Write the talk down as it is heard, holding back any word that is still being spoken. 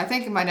I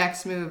think my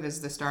next move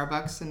is the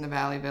Starbucks in the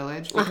Valley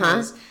Village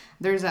because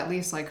there's at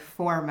least like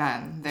 4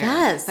 men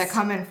there that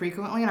come in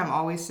frequently, and I'm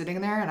always sitting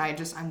there, and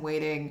I'm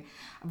waiting.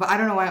 But I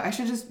don't know why. I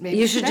should just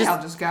maybe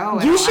I'll just go.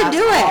 And you should do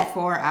it. All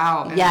 4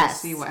 out and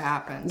just see what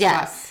happens.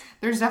 Yes.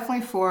 But there's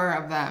definitely 4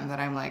 of them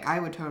that I'm like, I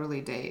would totally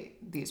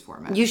date these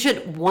 4 men. You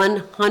should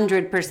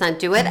 100%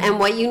 do it. And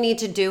what you need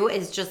to do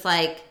is just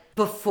like,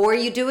 before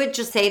you do it,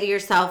 just say to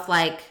yourself,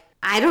 like,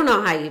 I don't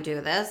know how you do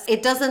this.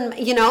 It doesn't,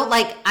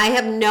 like I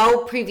have no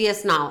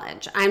previous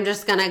knowledge. I'm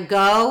just going to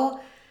go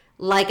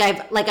like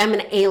I'm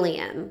an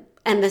alien,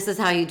 and this is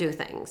how you do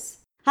things.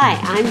 Hi,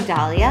 I'm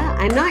Dahlia.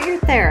 I'm not your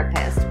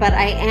therapist, but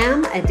I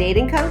am a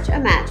dating coach, a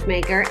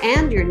matchmaker,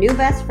 and your new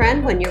best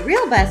friend when your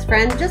real best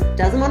friend just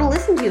doesn't want to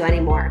listen to you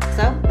anymore.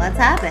 So let's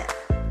have it.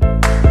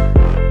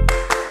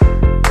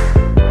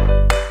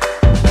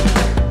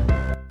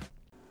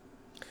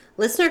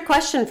 Listener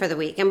question for the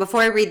week. And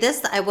before I read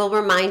this, I will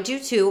remind you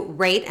to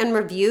rate and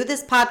review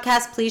this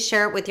podcast. Please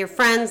share it with your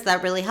friends.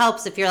 That really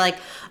helps. If you're like,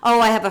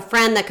 oh, I have a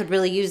friend that could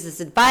really use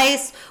this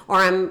advice, or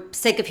I'm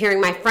sick of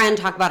hearing my friend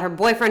talk about her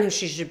boyfriend who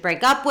she should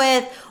break up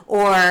with,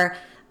 or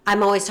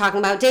I'm always talking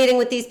about dating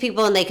with these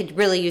people and they could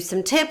really use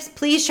some tips,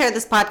 please share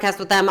this podcast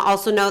with them.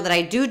 Also know that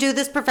I do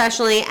this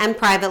professionally and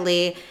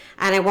privately,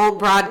 and I won't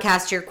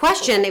broadcast your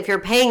question if you're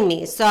paying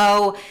me.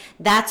 So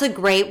that's a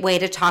great way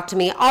to talk to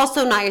me.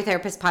 Also,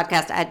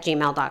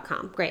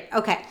 notyourtherapistpodcast@gmail.com. Great.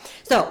 Okay.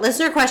 So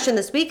listener question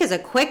this week is a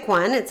quick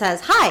one. It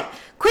says, hi,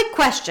 quick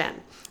question.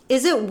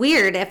 Is it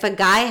weird if a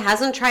guy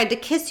hasn't tried to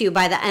kiss you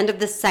by the end of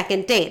the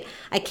second date?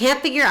 I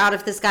can't figure out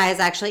if this guy is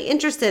actually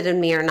interested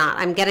in me or not.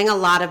 I'm getting a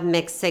lot of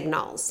mixed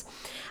signals.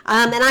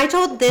 And I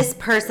told this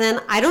person,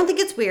 I don't think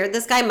it's weird.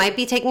 This guy might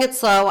be taking it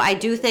slow. I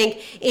do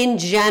think in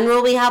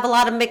general we have a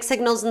lot of mixed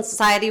signals in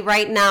society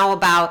right now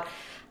about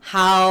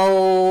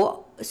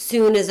how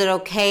soon is it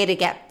okay to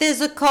get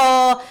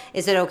physical?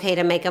 Is it okay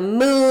to make a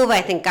move?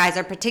 I think guys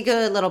are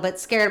particularly a little bit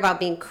scared about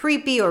being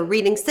creepy or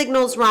reading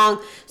signals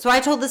wrong. So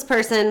I told this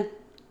person,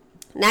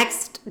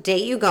 next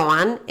date you go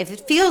on, if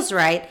it feels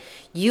right,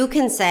 you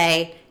can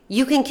say,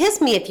 you can kiss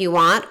me if you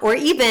want, or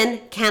even,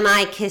 can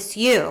I kiss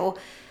you?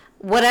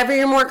 Whatever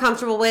you're more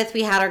comfortable with.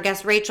 We had our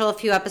guest Rachel a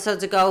few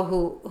episodes ago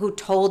who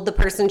told the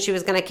person she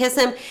was going to kiss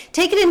him.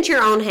 Take it into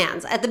your own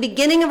hands. At the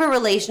beginning of a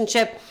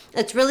relationship,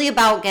 it's really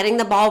about getting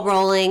the ball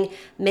rolling,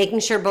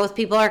 making sure both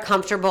people are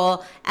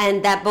comfortable,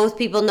 and that both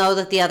people know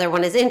that the other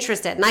one is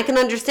interested. And I can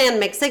understand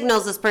mixed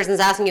signals. This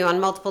person's asking you on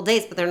multiple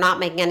dates, but they're not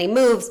making any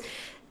moves.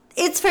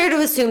 It's fair to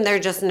assume they're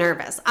just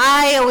nervous.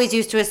 I always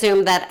used to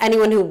assume that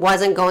anyone who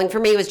wasn't going for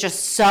me was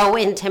just so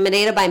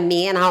intimidated by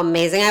me and how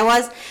amazing I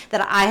was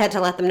that I had to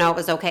let them know it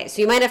was okay.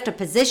 So you might have to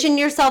position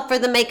yourself for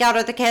the makeout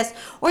or the kiss,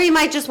 or you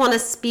might just want to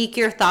speak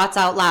your thoughts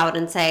out loud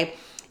and say,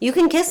 you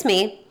can kiss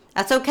me,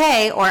 that's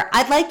okay, or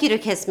I'd like you to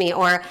kiss me,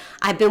 or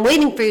I've been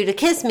waiting for you to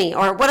kiss me,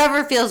 or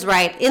whatever feels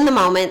right in the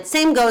moment.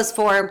 Same goes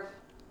for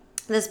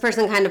this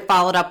person kind of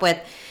followed up with,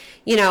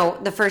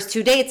 the first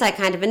 2 dates I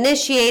kind of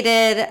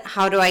initiated.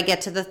 How do I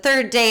get to the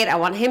third date? I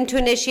want him to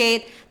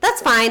initiate.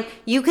 That's fine.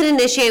 You can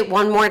initiate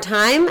one more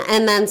time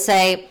and then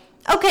say,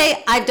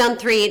 okay, I've done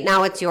 3.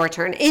 Now it's your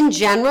turn. In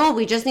general,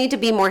 we just need to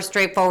be more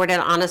straightforward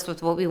and honest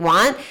with what we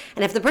want.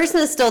 And if the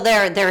person is still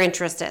there, they're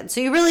interested.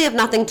 So you really have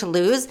nothing to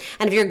lose.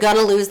 And if you're going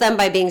to lose them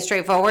by being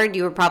straightforward,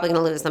 you were probably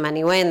going to lose them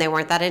anyway, and they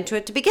weren't that into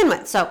it to begin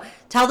with. So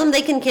tell them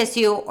they can kiss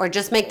you, or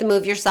just make the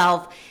move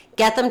yourself.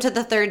 Get them to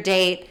the third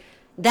date.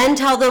 Then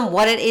tell them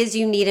what it is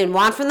you need and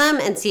want from them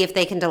and see if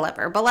they can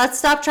deliver. But let's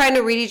stop trying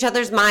to read each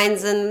other's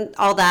minds and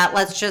all that.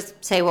 Let's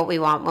just say what we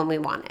want when we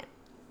want it.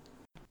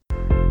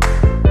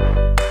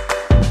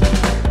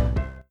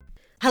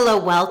 Hello,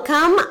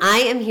 welcome.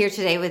 I am here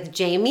today with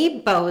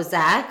Jamie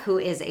Bozak, who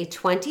is a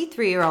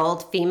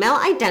 23-year-old female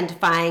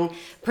identifying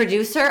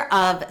producer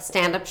of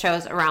stand-up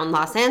shows around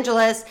Los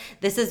Angeles.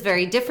 This is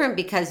very different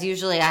because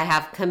usually I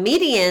have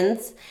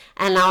comedians,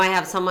 and now I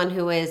have someone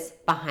who is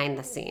behind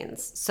the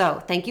scenes.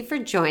 So thank you for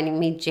joining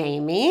me,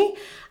 Jamie.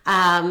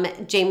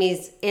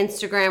 Jamie's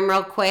Instagram,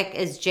 real quick,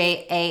 is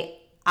JAIME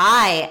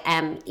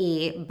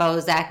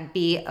Bozak,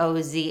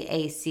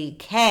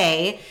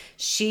 BOZACK.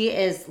 She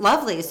is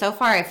lovely. So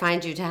far, I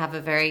find you to have a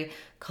very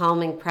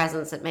calming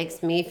presence. It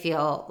makes me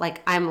feel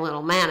like I'm a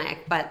little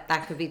manic, but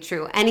that could be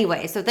true.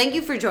 Anyway, so thank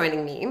you for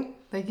joining me.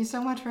 Thank you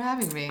so much for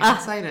having me. I'm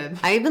excited.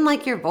 I even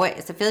like your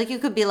voice. I feel like you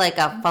could be like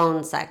a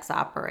phone sex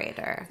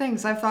operator.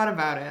 Thanks. I've thought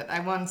about it. I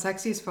won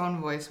Sexiest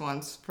Phone Voice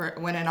once for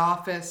when an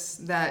office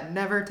that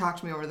never talked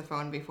to me over the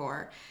phone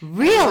before.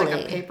 Really? It was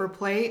like a paper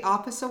plate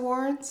office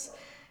awards.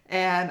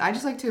 And I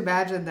just like to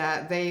imagine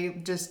that they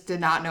just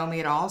did not know me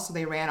at all, so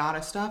they ran out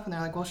of stuff, and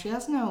they're like, well, she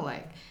has no,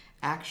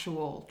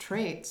 actual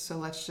traits, so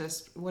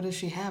what does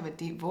she have? A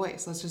deep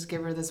voice. Let's just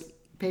give her this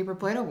paper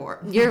plate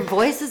award. Your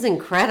voice is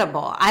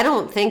incredible. I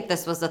don't think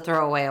this was a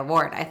throwaway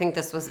award. I think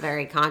this was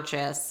very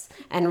conscious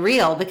and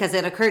real because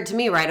it occurred to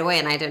me right away,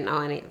 and I didn't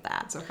know any of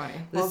that. So funny.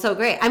 It's so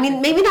great. I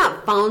mean, maybe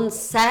not phone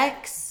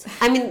sex.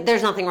 I mean,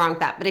 there's nothing wrong with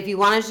that, but if you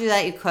wanted to do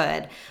that, you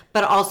could.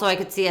 But also I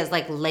could see as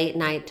late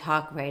night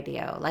talk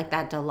radio, like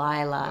that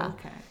Delilah.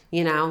 Okay.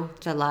 you know,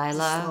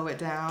 Delilah. Slow it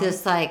down.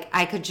 Just like,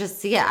 I could just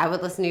see it. I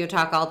would listen to you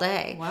talk all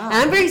day. Wow. And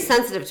I'm very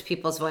sensitive to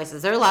people's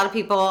voices. There are a lot of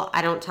people,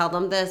 I don't tell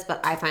them this, but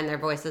I find their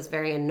voices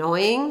very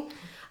annoying,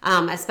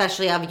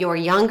 especially of your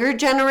younger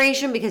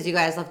generation, because you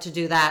guys love to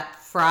do that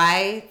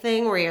fry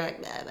thing where you're like,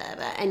 blah, blah,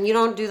 blah, and you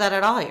don't do that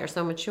at all. You're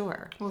so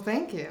mature. Well,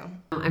 thank you.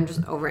 I'm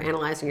just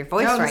overanalyzing your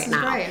voice No, right now. This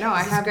is great. No,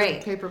 I have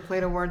great. the paper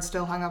plate award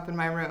still hung up in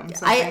my room.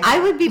 So I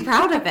would be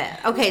proud of it.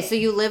 Okay, so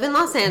you live in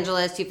Los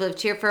Angeles. You've lived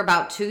here for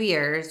about 2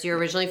 years. You're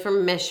originally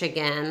from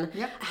Michigan.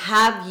 Yep.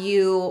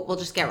 We'll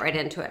just get right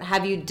into it.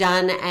 Have you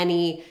done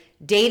any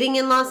dating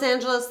in Los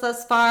Angeles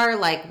thus far?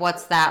 Like,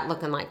 what's that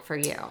looking like for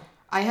you?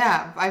 I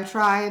have. I've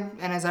tried,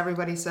 and as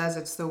everybody says,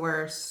 it's the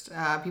worst.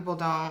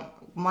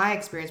 My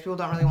experience, people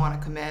don't really want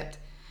to commit,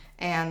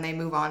 and they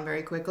move on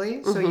very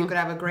quickly. So you could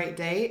have a great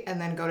date and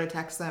then go to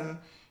text them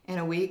in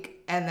a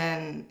week, and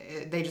then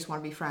they just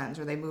want to be friends,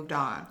 or they moved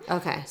on.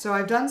 Okay. So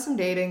I've done some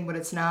dating, but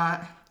it's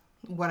not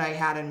what I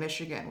had in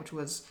Michigan, which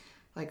was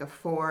like a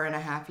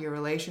 4.5-year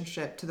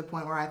relationship to the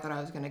point where I thought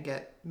I was going to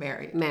get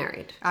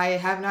married. I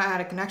have not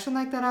had a connection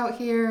like that out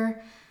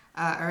here.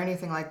 Or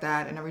anything like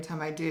that, and every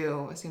time I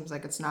do, it seems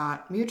like it's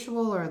not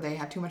mutual, or they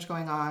have too much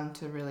going on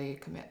to really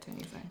commit to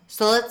anything.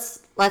 So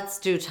let's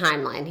do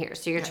timeline here.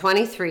 So you're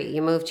 23.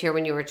 You moved here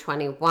when you were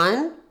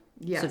 21.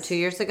 Yes. So 2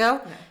 years ago.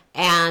 Yeah.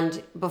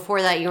 And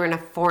before that, you were in a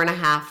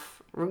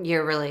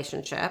 4.5-year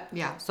relationship.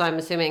 Yeah. So I'm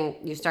assuming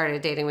you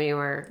started dating when you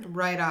were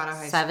Right out of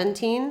high school.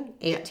 17,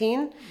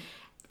 18. Yeah.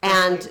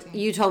 And 18.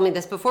 you told me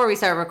this before we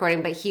started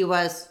recording, but he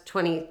was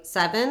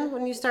 27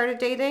 when you started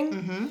dating.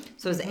 Mm-hmm.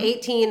 So it was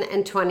 18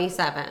 and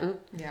 27.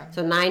 Yeah.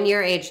 So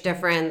 9-year age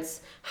difference.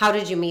 How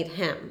did you meet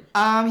him?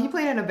 He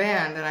played in a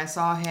band, and I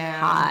saw him.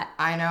 Hot.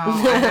 I know.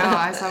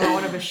 I saw him at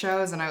one of his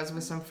shows, and I was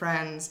with some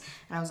friends,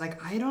 and I was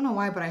like, I don't know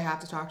why, but I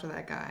have to talk to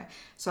that guy.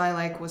 So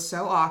I was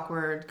so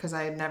awkward because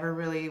I had never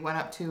really went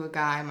up to a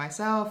guy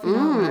myself,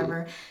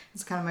 whatever.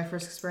 It's kind of my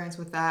first experience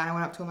with that. And I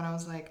went up to him, and I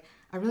was like,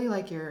 I really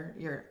like your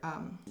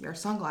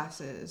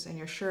sunglasses and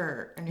your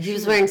shirt and your He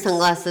was shoes. wearing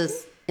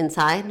sunglasses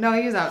inside? No,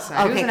 he was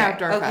outside. It was an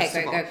outdoor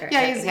festival. Great.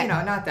 Yeah, he's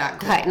not that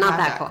cool. Okay, not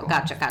that cool.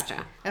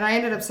 Gotcha. And I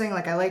ended up saying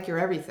I like your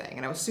everything,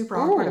 and I was super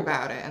awkward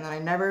about it. And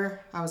then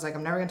I was like,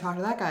 I'm never gonna talk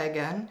to that guy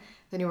again.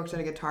 Then he worked at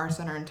a Guitar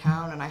Center in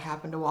town, and I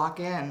happened to walk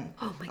in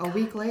a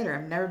week later.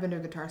 I've never been to a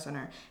Guitar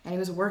Center, and he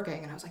was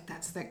working, and I was like,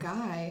 that's that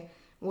guy.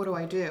 What do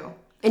I do?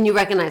 And you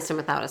recognized him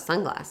without his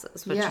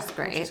sunglasses, which is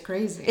great. Which is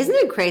crazy. Isn't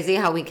it crazy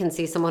how we can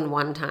see someone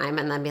one time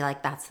and then be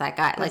like, that's that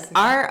guy?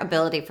 Our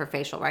ability for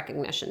facial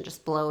recognition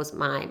just blows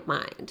my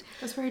mind.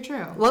 That's very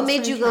true. What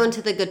made you go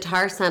into the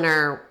Guitar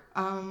Center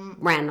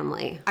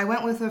randomly? I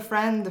went with the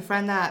friend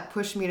that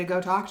pushed me to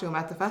go talk to him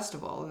at the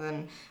festival. And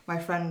then my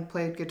friend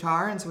played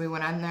guitar, and so we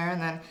went in there,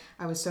 and then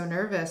I was so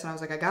nervous, and I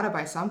was like, I gotta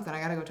buy something. I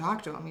gotta go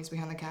talk to him. He's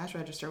behind the cash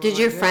register. Did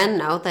your friend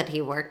know that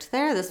he worked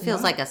there? This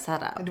feels like a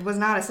setup. It was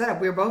not a setup.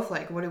 We were both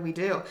like, what do we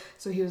do?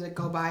 So he was like,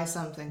 go buy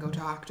something, go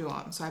talk to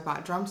him. So I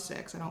bought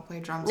drumsticks. I don't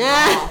play drums at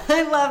all.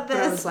 I love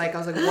this. But I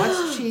was like,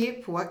 what's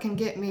cheap? What can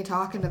get me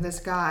talking to this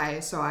guy?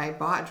 So I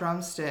bought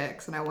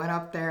drumsticks, and I went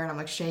up there, and I'm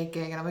like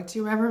shaking, and I'm like, do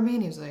you remember me?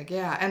 And he was like,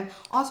 yeah. And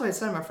also I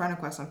sent him a friend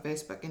request on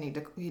Facebook, and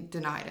he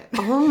denied it.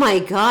 Oh my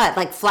God.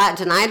 Like flat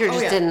denied or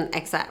just didn't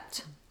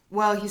accept?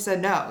 Well, he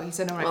said no. He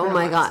said no. Oh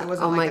my God. It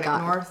wasn't like an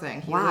ignore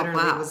thing. He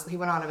literally he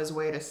went out of his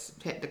way to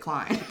hit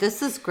decline.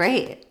 This is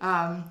great.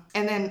 And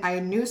then I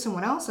knew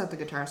someone else at the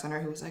Guitar Center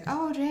who was like,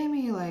 oh,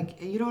 Jamie,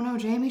 like, you don't know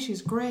Jamie?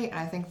 She's great. And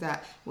I think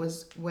that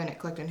was when it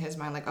clicked in his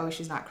mind, like, oh,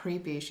 she's not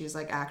creepy. She's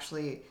like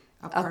actually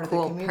a part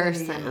cool of the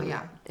community. person.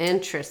 Yeah.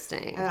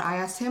 Interesting. And I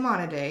asked him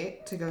on a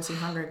date to go see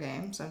Hunger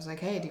Games. I was like,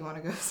 hey, do you want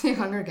to go see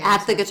Hunger Games?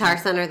 At the Guitar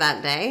Center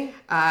that day?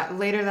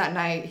 Later that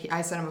night,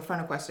 I sent him a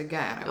friend request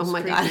again. I was oh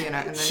my creepy, God.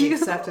 And then he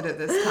accepted it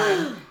this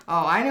time.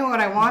 Oh, I knew what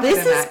I wanted.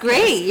 This is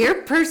great.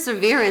 Your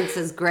perseverance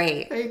is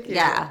great. Thank you.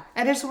 Yeah.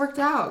 And it just worked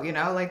out,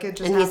 like it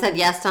just And he said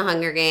yes to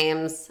Hunger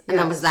Games. And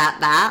then was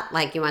that?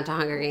 Like you went to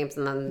Hunger Games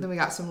and then... Then we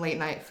got some late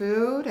night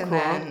food, and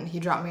then he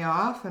dropped me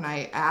off, and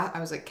I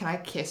was like, can I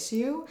kiss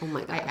you? Oh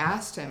my God. I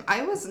asked him.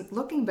 I was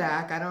looking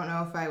back, I don't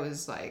know if I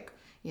was like,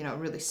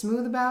 really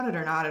smooth about it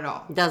or not at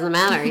all. Doesn't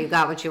matter. You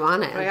got what you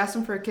wanted. But I asked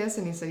him for a kiss,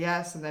 and he said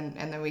yes, and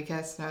then we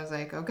kissed, and I was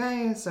like,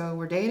 okay, so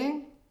we're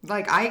dating?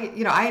 Like, I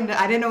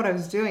didn't know what I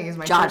was doing. He was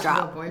my first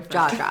real boyfriend.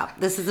 Jaw drop.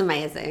 This is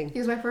amazing. He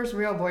was my first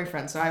real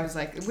boyfriend, so I was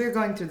like, we're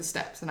going through the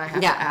steps, and I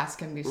have to ask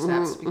him these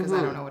steps because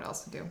I don't know what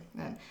else to do.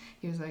 And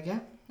he was like, yeah.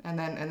 And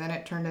then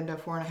it turned into a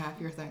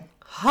 4.5-year thing.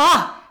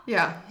 Huh!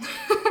 Yeah.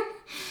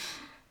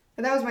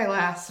 And that was my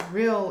last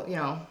real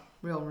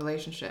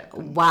relationship.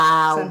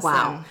 Wow.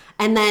 Then,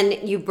 and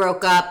then you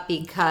broke up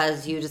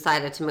because you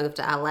decided to move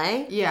to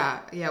LA? Yeah.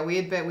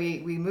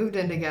 We moved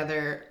in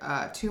together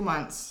 2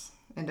 months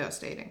into us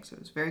dating, so it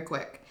was very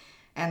quick.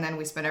 And then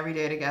we spent every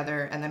day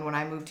together, and then when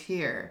I moved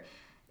here,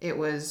 it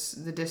was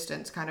the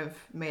distance kind of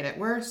made it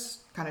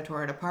worse, kind of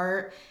tore it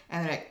apart,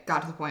 and then it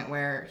got to the point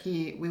where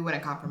we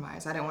wouldn't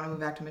compromise. I didn't want to move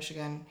back to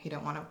Michigan. He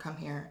didn't want to come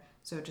here,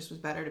 so it just was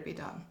better to be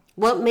done.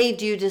 What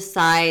made you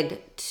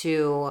decide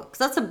to, because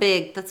that's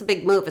a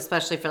big move,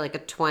 especially for like a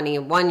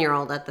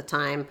 21-year-old at the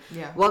time.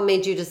 Yeah. What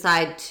made you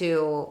decide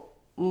to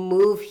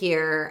move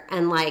here?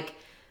 And like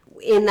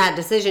in that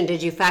decision,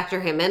 did you factor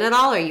him in at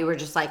all, or you were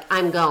just like,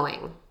 I'm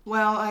going?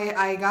 Well,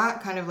 I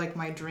got kind of like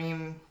my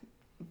dream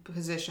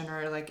position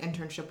or like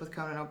internship with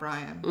Conan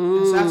O'Brien.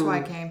 And so that's why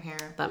I came here.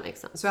 That makes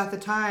sense. So at the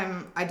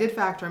time, I did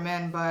factor him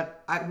in,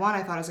 but I thought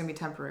it was going to be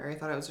temporary. I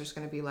thought it was just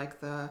going to be like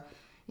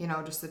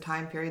just the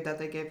time period that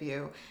they give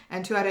you.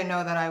 And two, I didn't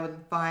know that I would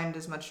find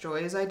as much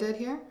joy as I did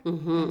here.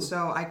 And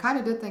so I kind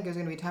of did think it was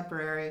going to be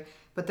temporary,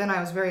 but then I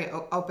was very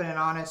open and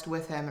honest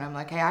with him, and I'm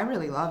like, hey, I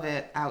really love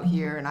it out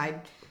here, and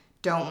I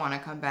don't want to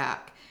come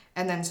back.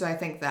 And then so I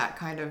think that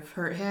kind of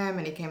hurt him,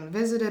 and he came and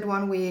visited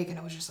one week, and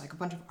it was just like a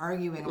bunch of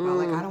arguing about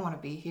like, I don't want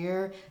to be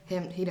here. He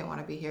didn't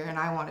want to be here, and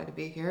I wanted to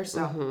be here.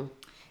 So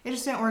it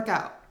just didn't work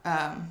out.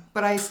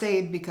 But I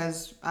stayed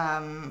because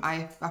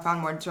I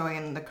found more joy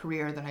in the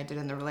career than I did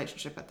in the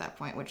relationship at that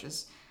point, which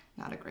is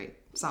not a great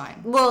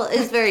sign. Well,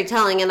 it's very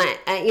telling. And I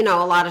a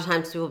lot of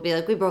times people will be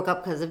like, we broke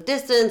up because of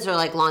distance, or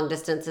like long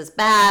distance is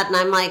bad. And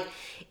I'm like,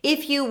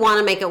 if you want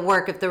to make it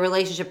work, if the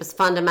relationship is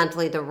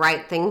fundamentally the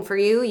right thing for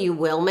you, you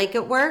will make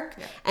it work.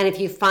 Yeah. And if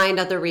you find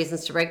other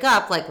reasons to break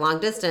up, like long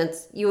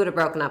distance, you would have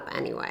broken up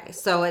anyway.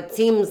 So it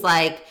seems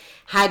like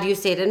had you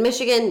stayed in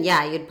Michigan,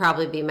 yeah, you'd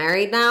probably be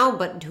married now,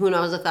 but who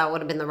knows if that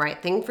would have been the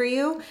right thing for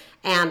you.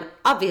 And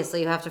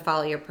obviously you have to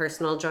follow your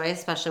personal joy,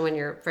 especially when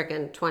you're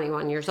freaking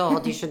 21 years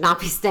old. You should not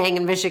be staying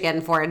in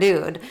Michigan for a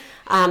dude.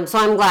 So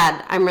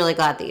I'm really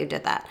glad that you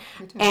did that.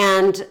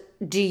 And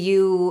do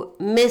you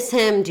miss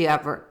him? Do you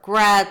have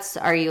regrets?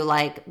 Are you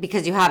like,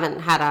 because you haven't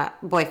had a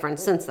boyfriend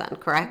since then,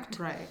 correct?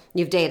 Right.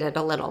 You've dated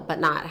a little, but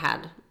not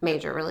had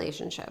major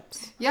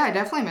relationships. Yeah, I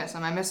definitely miss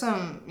him. I miss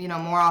him,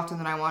 more often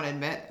than I want to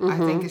admit. I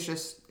think it's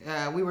just,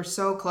 we were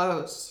so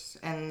close,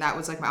 and that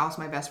was like also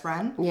my best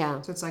friend.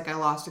 Yeah. So it's like I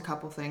lost a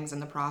couple things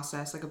in the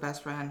process, like a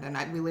best friend,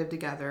 and we lived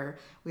together.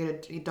 We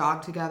had a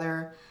dog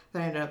together.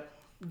 Then I ended up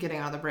getting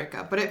out of the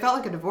breakup. But it felt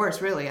like a divorce,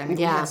 really. I mean,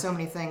 we had so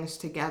many things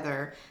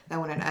together that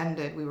when it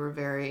ended, we were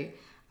very,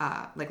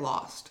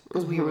 lost.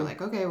 Because we were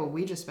like, okay, well,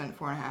 we just spent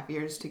 4.5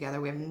 years together.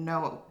 We have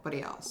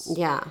nobody else.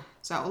 Yeah.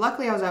 So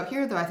luckily I was out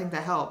here, though. I think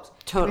that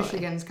helped. Totally.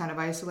 Michigan's kind of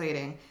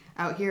isolating.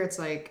 Out here, it's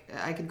like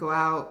I could go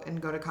out and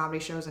go to comedy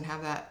shows and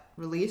have that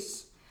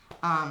release.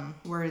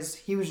 Whereas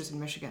he was just in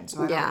Michigan.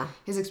 So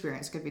his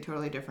experience could be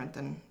totally different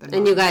than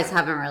and you guys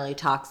haven't really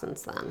talked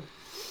since then.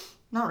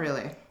 Not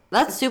really.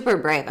 That's super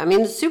brave. I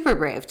mean, it's super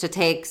brave to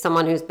take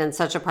someone who's been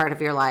such a part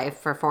of your life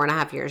for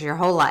 4.5 years, your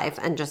whole life,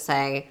 and just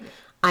say,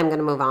 I'm going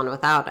to move on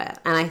without it.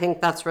 And I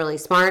think that's really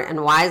smart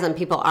and wise, and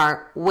people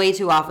are way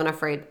too often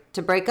afraid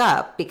to break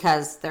up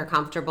because they're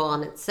comfortable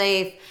and it's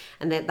safe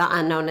and the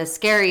unknown is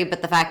scary.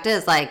 But the fact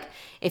is, like,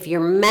 if you're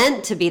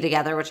meant to be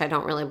together, which I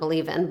don't really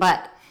believe in,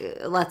 but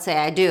let's say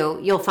I do,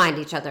 you'll find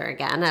each other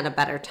again at a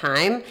better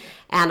time.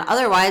 And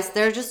otherwise,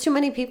 there are just too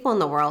many people in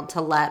the world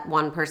to let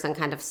one person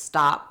kind of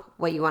stop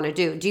what you want to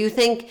do. Do you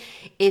think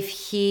if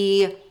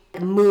he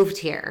moved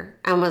here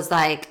and was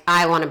like,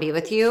 I want to be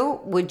with you,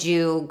 would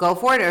you go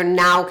for it? Or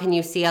now can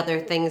you see other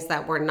things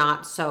that were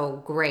not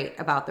so great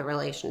about the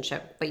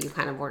relationship, but you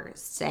kind of were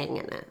staying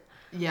in it?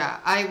 Yeah,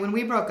 when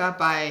we broke up,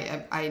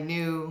 I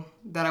knew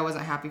that I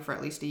wasn't happy for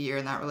at least a year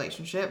in that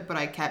relationship, but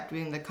I kept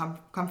doing the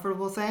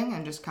comfortable thing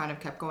and just kind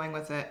of kept going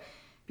with it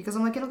because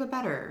I'm like, it'll get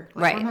better.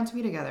 Like, right. We're meant to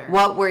be together.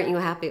 What weren't you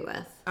happy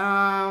with?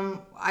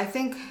 I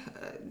think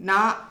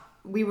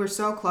we were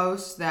so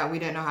close that we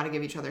didn't know how to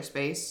give each other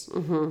space.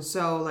 Mm-hmm.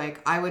 So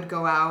like I would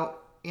go out,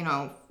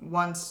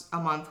 once a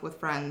month with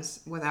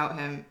friends without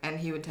him, and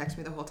he would text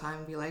me the whole time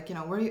and be like,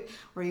 where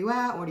are you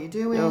at? What are you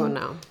doing? Oh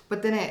no.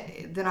 But then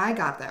I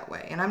got that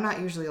way, and I'm not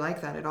usually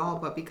like that at all.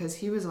 But because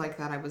he was like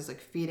that, I was like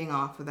feeding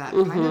off of that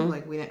kind of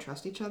like we didn't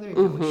trust each other,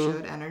 we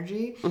should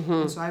energy,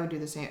 and so I would do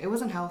the same. It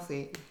wasn't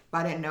healthy,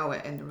 but I didn't know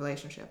it in the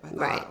relationship. I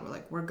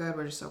thought we're good,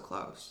 we're just so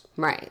close.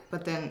 Right.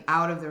 But then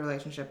out of the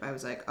relationship, I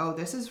was like, oh,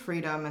 this is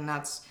freedom, and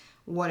that's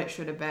what it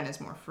should have been, is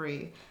more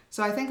free.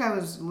 So I think I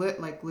was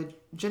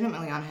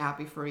legitimately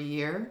unhappy for a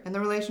year in the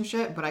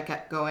relationship, but I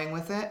kept going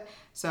with it.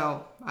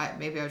 So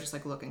maybe I was just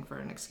like looking for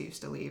an excuse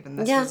to leave, and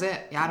this was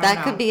it. Yeah, I don't know.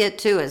 That could be it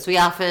too. Is we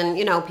often,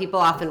 people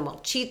often will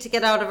cheat to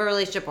get out of a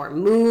relationship or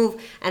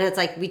move, and it's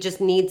like we just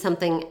need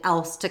something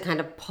else to kind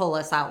of pull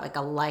us out, like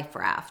a life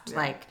raft,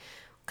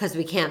 because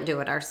we can't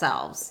do it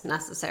ourselves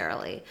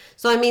necessarily.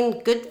 So, I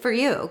mean, good for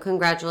you.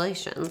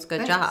 Congratulations.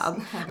 Good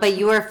job. But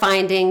you are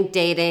finding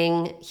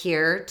dating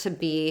here to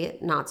be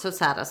not so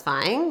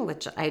satisfying,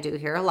 which I do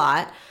hear a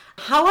lot.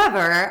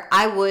 However,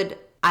 I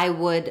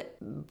would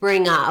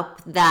bring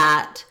up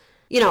that,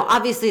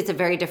 obviously it's a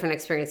very different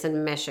experience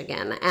in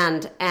Michigan.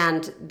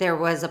 And there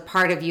was a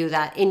part of you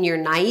that in your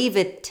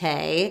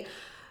naivete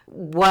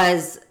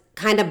was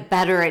kind of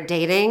better at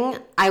dating,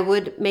 I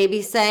would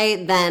maybe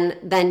say,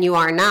 than you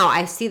are now.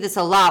 I see this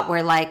a lot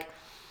where like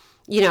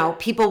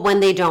people when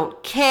they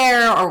don't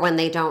care or when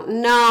they don't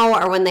know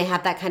or when they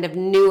have that kind of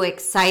new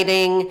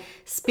exciting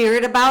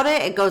spirit about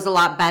it, it goes a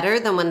lot better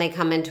than when they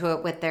come into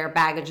it with their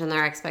baggage and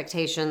their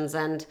expectations.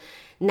 And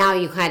now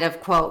you kind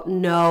of, quote,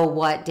 know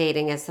what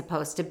dating is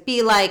supposed to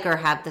be like or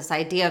have this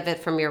idea of it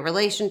from your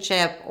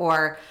relationship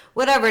or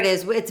whatever it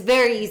is. It's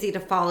very easy to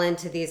fall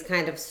into these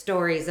kind of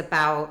stories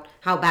about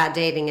how bad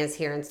dating is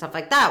here and stuff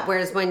like that.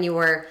 Whereas when you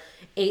were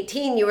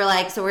 18, you were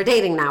like, so we're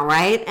dating now,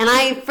 right? And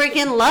I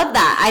freaking love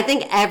that. I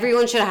think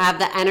everyone should have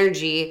the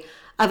energy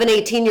of an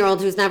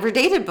 18-year-old who's never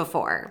dated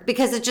before,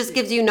 because it just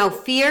gives you no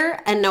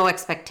fear and no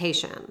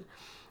expectation.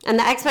 And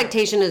the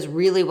expectation is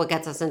really what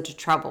gets us into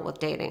trouble with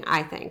dating,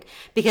 I think.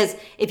 Because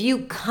if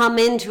you come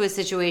into a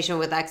situation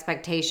with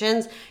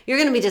expectations, you're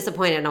going to be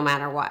disappointed no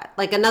matter what.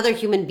 Like, another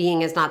human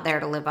being is not there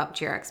to live up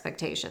to your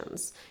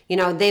expectations.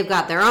 They've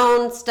got their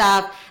own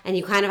stuff, and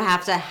you kind of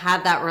have to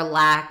have that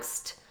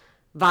relaxed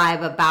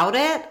vibe about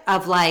it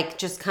of like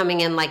just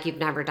coming in like you've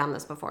never done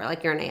this before,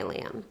 like you're an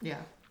alien.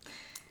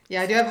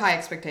 Yeah, I do have high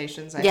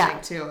expectations, I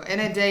think, too.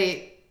 In a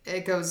date,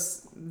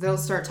 they'll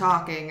start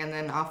talking, and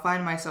then I'll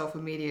find myself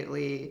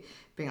immediately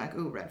being like,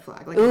 ooh, red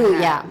flag. Like, ooh,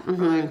 yeah.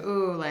 Mm-hmm.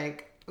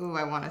 Or ooh,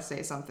 I want to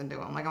say something to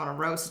him. Like, I want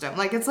to roast him.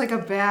 Like, it's like a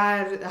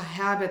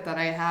habit that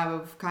I have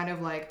of kind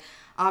of like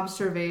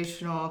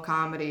observational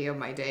comedy of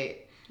my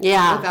date.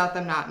 Yeah. Without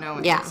them not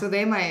knowing. Yeah. So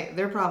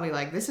they're probably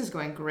like, this is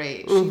going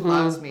great. She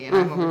loves me. And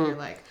I'm over here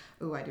like,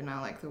 ooh, I do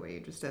not like the way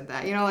you just did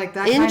that. Like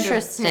that kind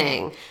of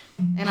thing.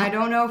 And I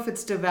don't know if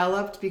it's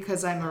developed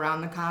because I'm around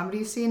the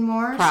comedy scene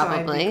more.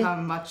 Probably. So I've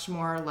become much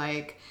more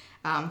like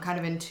kind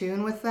of in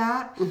tune with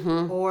that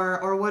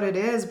or what it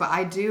is. But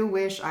I do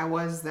wish I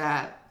was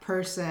that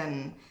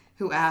person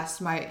who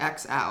asked my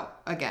ex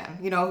out again.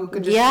 Who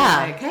could just be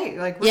like, hey,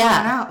 like, we're going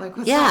out. Like,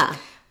 what's up?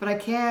 But I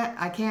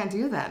can't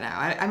do that now.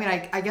 I mean,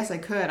 I guess I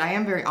could. I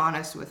am very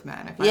honest with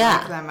men. If I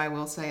like them, I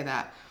will say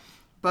that.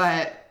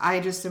 But I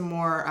just am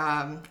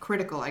more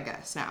critical, I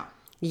guess, now.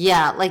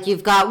 Yeah, like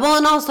you've got,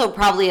 and also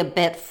probably a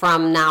bit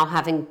from now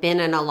having been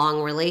in a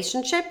long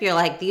relationship, you're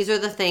like, these are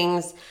the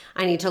things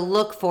I need to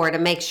look for to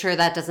make sure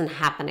that doesn't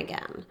happen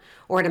again.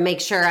 Or to make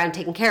sure I'm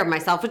taking care of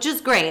myself, which is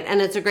great.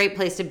 And it's a great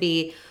place to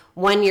be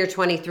when you're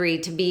 23,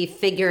 to be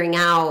figuring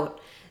out,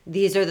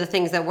 these are the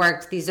things that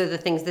worked, these are the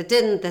things that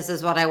didn't, this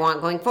is what I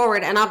want going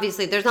forward. And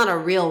obviously there's not a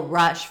real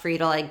rush for you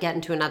to like get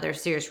into another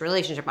serious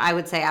relationship. I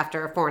would say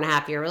after a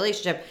 4.5-year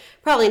relationship,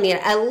 probably need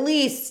at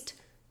least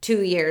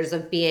 2 years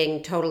of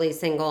being totally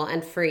single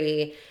and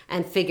free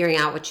and figuring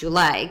out what you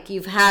like.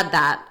 You've had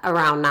that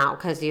around now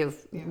because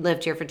you've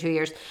lived here for 2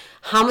 years.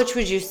 How much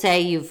would you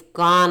say you've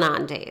gone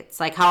on dates?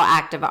 Like, how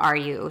active are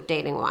you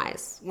dating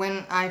wise?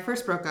 When I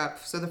first broke up,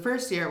 so the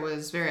first year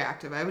was very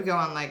active. I would go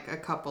on like a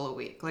couple a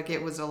week. Like,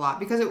 it was a lot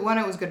because it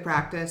was good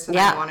practice and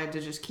I wanted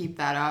to just keep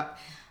that up.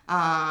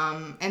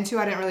 And two,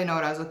 I didn't really know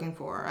what I was looking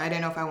for. I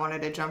didn't know if I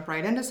wanted to jump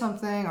right into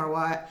something or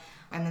what.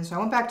 And then so I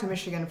went back to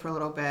Michigan for a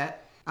little bit.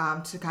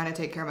 To kind of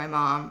take care of my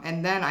mom.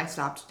 And then I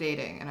stopped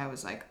dating. And I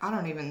was like, I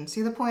don't even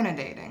see the point of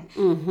dating.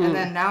 Mm-hmm. And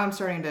then now I'm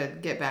starting to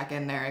get back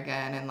in there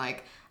again. And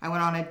like, I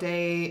went on a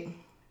date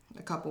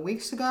a couple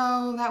weeks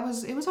ago.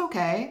 It was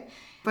okay.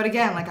 But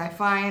again, like, I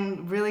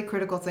find really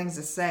critical things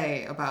to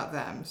say about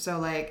them. So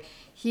like,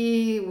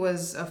 he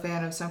was a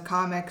fan of some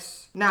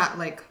comics, not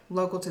like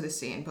local to the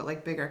scene, but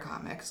like bigger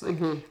comics. Like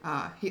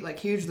he like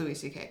huge Louis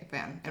C.K.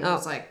 fan and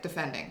was like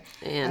defending.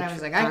 And I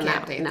was like, I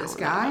can't date this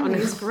guy. No.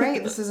 He's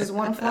great. This is his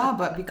one flaw,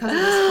 but because of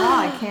this flaw,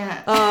 I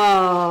can't.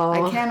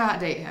 I cannot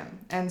date him.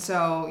 And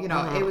so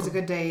it was a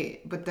good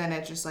date, but then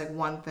it just like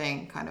one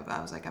thing kind of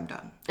I was like, I'm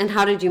done. And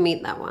how did you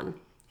meet that one?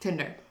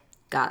 Tinder.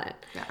 Got it.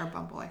 Yeah, or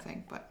Bumble, I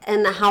think. But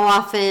and how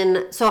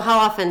often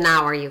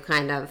now are you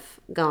kind of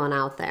going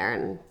out there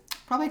and?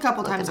 Probably a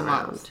couple times a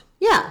month.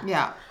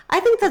 Yeah. I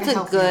think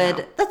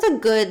that's a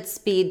good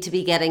speed to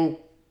be getting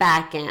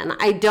back in.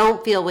 I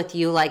don't feel with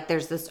you like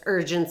there's this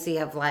urgency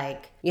of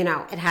like,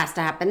 it has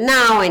to happen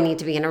now. I need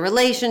to be in a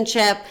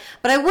relationship.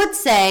 But I would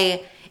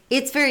say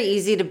it's very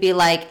easy to be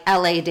like,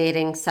 LA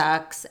dating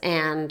sucks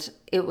and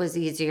it was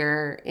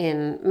easier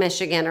in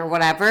Michigan or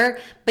whatever.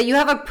 But you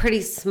have a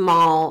pretty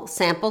small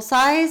sample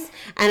size.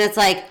 And it's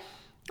like,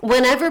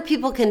 whenever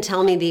people can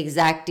tell me the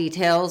exact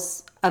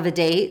details of a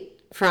date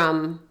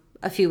from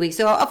a few weeks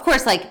ago, of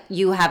course, like,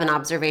 you have an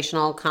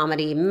observational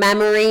comedy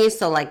memory,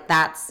 so like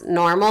that's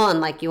normal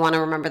and like you want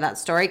to remember that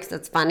story because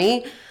it's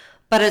funny.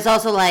 But it's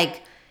also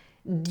like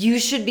there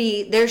should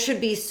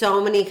be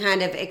so many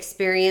kind of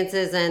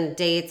experiences and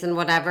dates and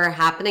whatever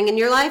happening in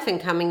your life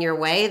and coming your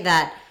way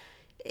that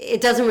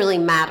it doesn't really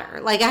matter.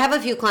 Like, I have a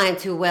few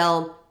clients who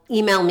will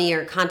email me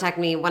or contact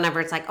me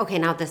whenever it's like, okay,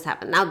 now this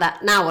happened,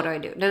 now what do I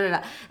do? Da, da,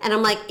 da. And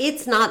I'm like,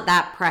 it's not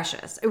that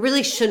precious. It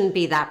really shouldn't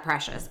be that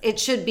precious. It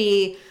should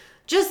be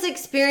just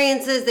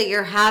experiences that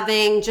you're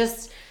having,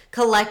 just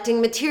collecting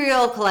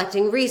material,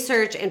 collecting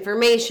research,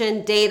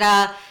 information,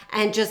 data,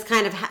 and just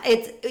kind of,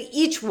 it's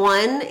each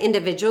one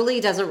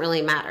individually doesn't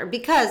really matter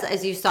because,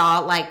 as you saw,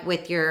 like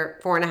with your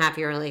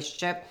 4.5-year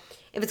relationship,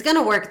 if it's going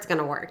to work, it's going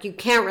to work. You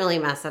can't really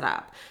mess it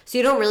up. So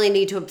you don't really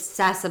need to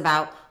obsess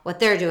about what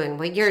they're doing,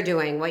 what you're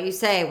doing, what you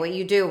say, what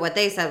you do, what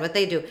they said, what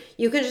they do.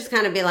 You can just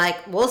kind of be like,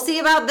 we'll see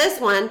about this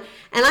one.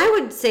 And I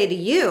would say to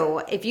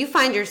you, if you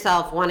find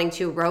yourself wanting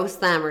to roast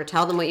them or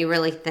tell them what you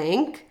really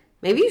think,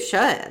 maybe you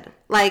should.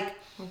 Like,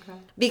 okay.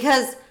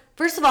 Because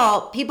first of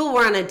all, people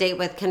we're on a date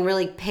with can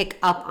really pick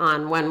up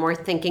on when we're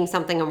thinking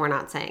something and we're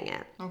not saying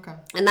it. Okay.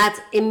 And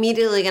that's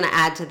immediately going to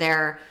add to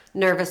their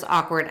nervous,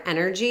 awkward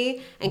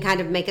energy and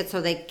kind of make it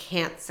so they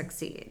can't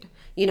succeed.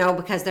 You know,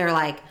 because they're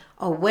like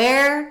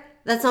aware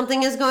that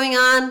something is going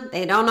on.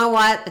 They don't know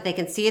what, but they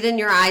can see it in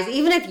your eyes.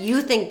 Even if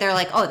you think they're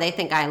like, oh, they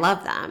think I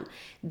love them.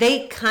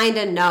 They kind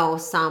of know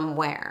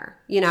somewhere,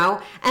 you know?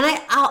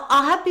 And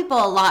I'll have people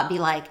a lot be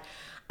like,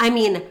 I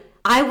mean,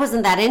 I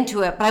wasn't that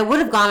into it, but I would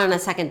have gone on a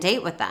second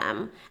date with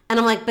them. And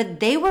I'm like, but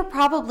they were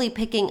probably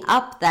picking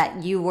up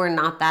that you were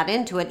not that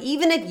into it.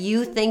 Even if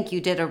you think you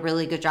did a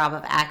really good job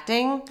of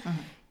acting,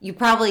 you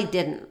probably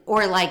didn't.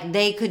 Or like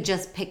they could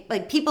just pick,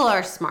 like people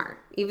are smart.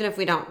 Even if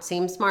we don't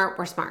seem smart,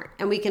 we're smart.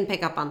 And we can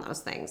pick up on those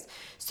things.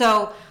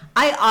 So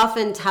I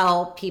often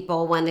tell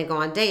people when they go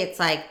on dates,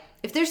 like,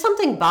 if there's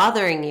something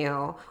bothering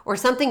you or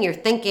something you're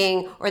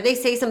thinking or they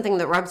say something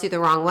that rubs you the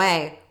wrong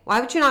way, why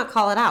would you not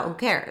call it out? Who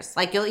cares?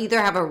 Like you'll either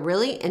have a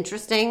really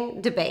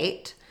interesting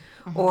debate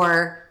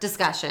or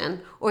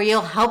discussion or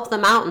you'll help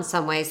them out in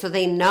some way so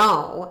they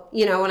know,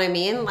 you know what I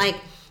mean? Like,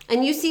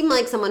 and you seem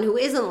like someone who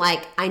isn't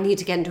like, I need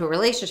to get into a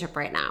relationship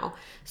right now.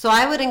 So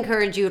I would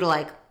encourage you to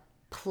like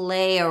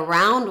play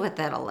around with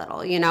it a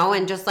little, you know,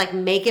 and just like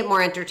make it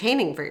more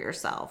entertaining for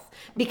yourself.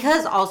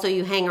 Because also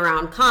you hang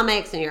around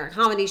comics and you're at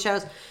comedy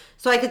shows.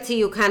 So I could see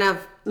you kind of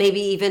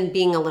maybe even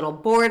being a little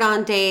bored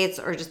on dates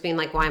or just being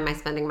like, why am I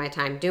spending my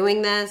time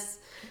doing this?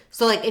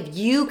 So like if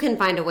you can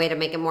find a way to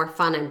make it more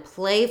fun and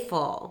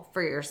playful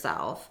for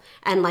yourself,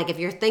 and like if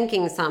you're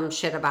thinking some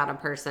shit about a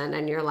person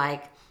and you're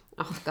like,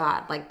 oh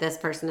God, like this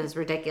person is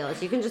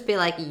ridiculous, you can just be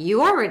like,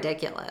 you are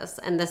ridiculous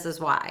and this is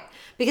why.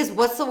 Because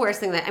what's the worst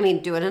thing that, I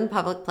mean, do it in a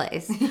public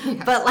place,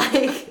 yes. But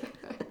like,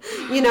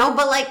 you know,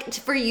 but like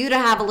for you to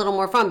have a little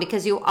more fun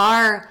because you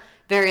are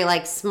very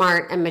like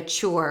smart and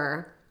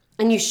mature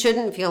and you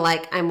shouldn't feel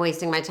like I'm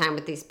wasting my time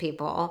with these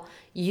people.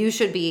 You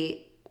should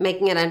be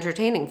making it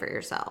entertaining for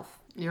yourself.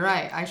 You're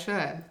right, I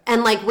should.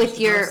 And like with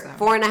your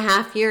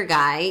 4.5-year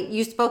guy,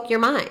 you spoke your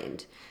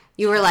mind.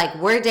 You were like,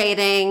 we're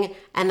dating,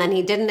 and then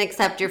he didn't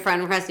accept your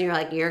friend request, and you're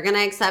like, you're going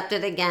to accept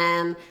it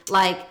again.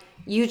 Like,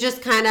 you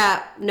just kind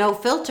of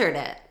no-filtered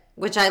it,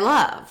 which I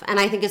love. And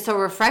I think it's so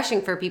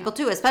refreshing for people,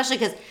 too, especially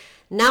because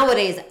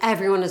nowadays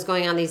everyone is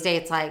going on these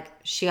dates like,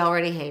 she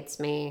already hates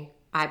me.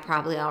 I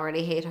probably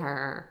already hate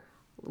her.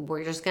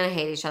 We're just going to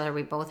hate each other.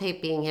 We both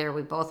hate being here.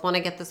 We both want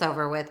to get this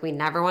over with. We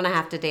never want to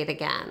have to date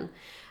again.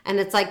 And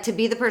it's like to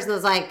be the person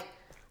that's like,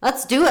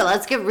 let's do it.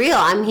 Let's get real.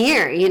 I'm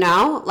here, you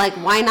know? Like,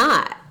 why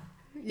not?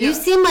 Yeah. You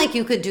seem like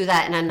you could do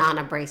that in a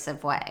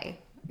non-abrasive way.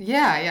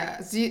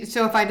 Yeah.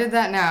 So if I did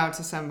that now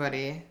to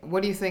somebody,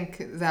 what do you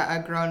think that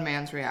a grown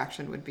man's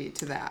reaction would be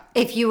to that?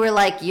 If you were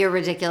like, you're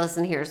ridiculous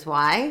and here's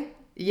why?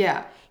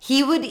 Yeah.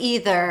 He would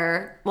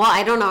either, well,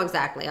 I don't know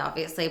exactly,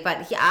 obviously,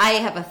 but I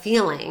have a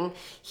feeling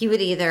he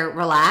would either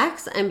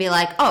relax and be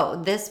like,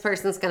 oh, this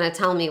person's going to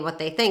tell me what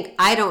they think.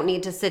 I don't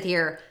need to sit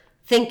here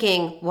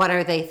thinking, what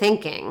are they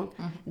thinking?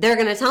 Mm-hmm. They're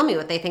going to tell me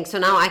what they think. So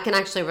now I can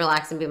actually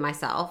relax and be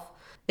myself.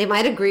 They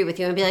might agree with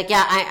you and be like,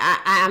 yeah,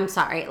 I'm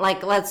sorry.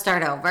 Like, let's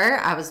start over.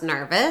 I was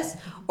nervous.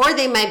 Or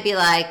they might be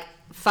like,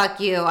 fuck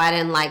you, I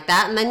didn't like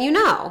that. And then you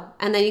know.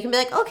 And then you can be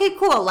like, okay,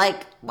 cool.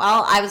 Like,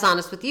 well, I was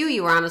honest with you.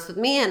 You were honest with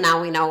me. And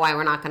now we know why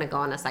we're not going to go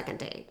on a second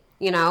date.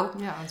 You know?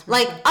 Yeah. That's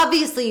like,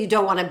 obviously, you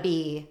don't want to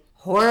be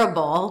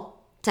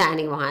horrible to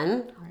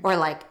anyone or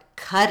like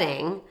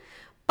cutting.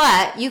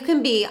 But you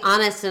can be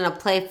honest in a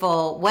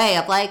playful way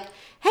of like,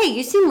 hey,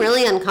 you seem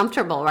really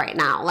uncomfortable right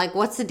now. Like,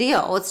 what's the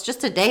deal? It's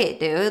just a date,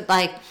 dude.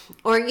 Like,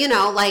 or, you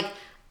know, like,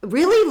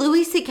 really,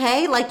 Louis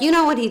C.K.? Like, you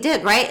know what he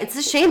did, right? It's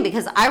a shame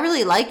because I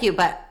really like you,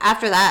 but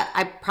after that,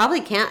 I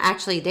probably can't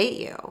actually date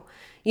you,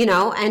 you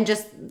know? And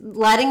just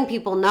letting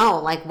people know,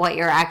 like, what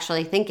you're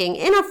actually thinking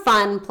in a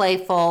fun,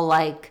 playful,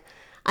 like,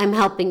 I'm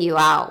helping you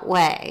out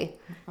way.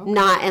 Okay.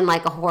 Not in,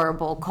 like, a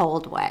horrible,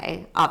 cold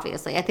way,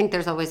 obviously. I think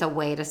there's always a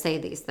way to say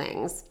these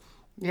things.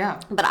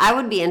 Yeah. But I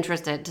would be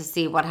interested to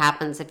see what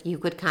happens if you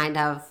could kind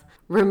of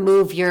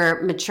remove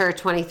your mature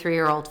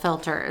 23-year-old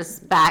filters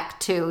back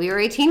to your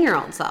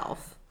 18-year-old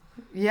self.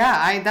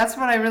 Yeah, that's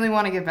what I really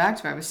want to get back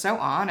to. I was so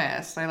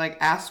honest. I like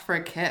asked for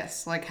a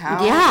kiss. Like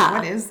how? Yeah.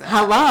 What is that?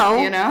 Hello.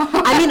 You know?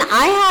 I mean,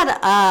 I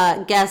had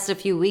a guest a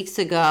few weeks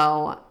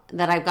ago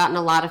that I've gotten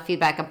a lot of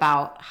feedback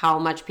about how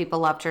much people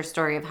loved her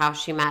story of how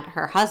she met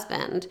her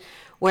husband,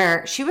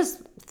 where she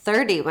was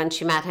 30 when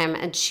she met him,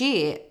 and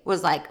she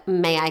was like,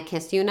 may I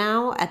kiss you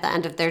now, at the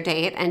end of their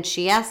date, and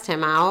she asked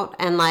him out,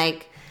 and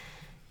like,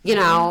 you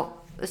know,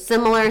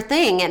 similar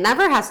thing. It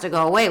never has to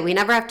go away. We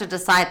never have to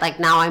decide like,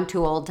 now I'm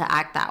too old to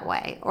act that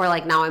way, or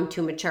like, now I'm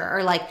too mature,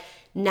 or like,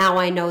 now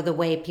I know the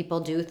way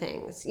people do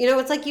things. You know,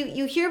 it's like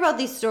you hear about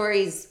these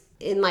stories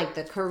in like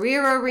the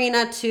career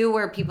arena too,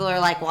 where people are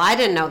like, well, I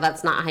didn't know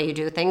that's not how you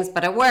do things,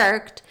 but it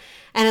worked.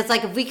 And it's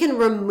like, if we can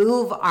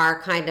remove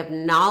our kind of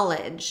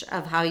knowledge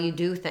of how you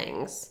do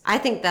things, I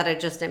think that it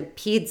just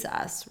impedes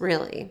us,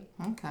 really.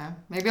 Okay.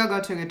 Maybe I'll go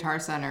to a Guitar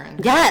Center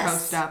and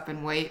post up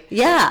and wait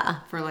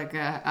for like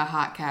a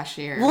hot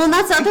cashier. Well, and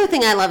that's the other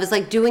thing I love is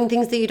like doing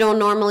things that you don't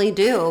normally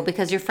do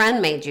because your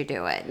friend made you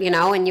do it, you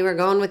know, and you were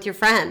going with your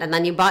friend and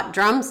then you bought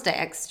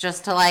drumsticks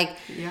just to like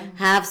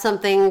have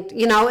something,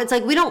 you know, it's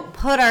like we don't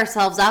put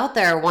ourselves out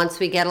there once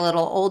we get a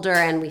little older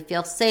and we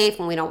feel safe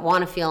and we don't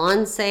want to feel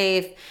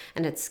unsafe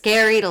and it's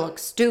scary to look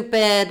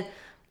stupid.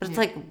 But it's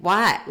like,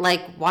 why?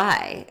 Like,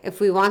 why? If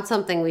we want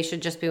something, we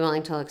should just be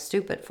willing to look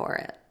stupid for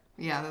it.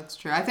 Yeah, that's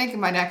true. I think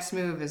my next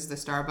move is the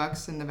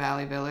Starbucks in the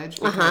Valley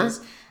Village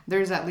because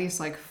there's at least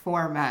like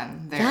 4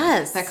 men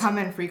there that come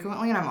in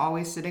frequently, and I'm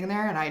always sitting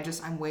there, and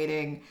I'm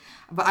waiting.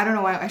 But I don't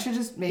know why. I should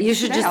just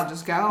I'll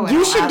just go. And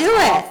you should do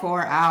it. All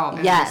 4 out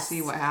and just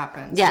see what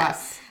happens.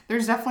 Yes. But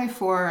there's definitely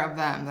 4 of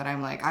them that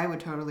I'm like, I would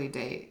totally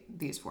date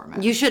these 4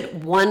 men. You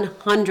should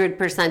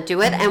 100%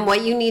 do it. And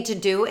what you need to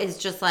do is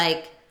just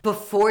like,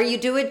 before you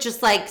do it,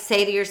 just like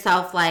say to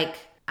yourself, like,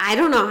 I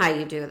don't know how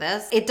you do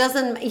this. It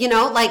doesn't, you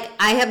know, like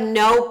I have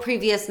no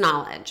previous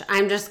knowledge.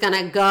 I'm just going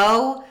to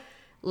go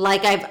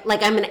like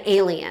I'm an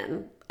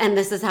alien and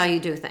this is how you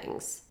do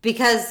things.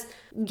 Because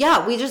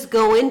we just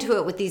go into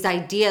it with these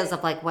ideas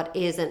of like what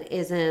is and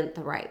isn't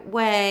the right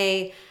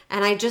way.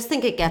 And I just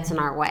think it gets in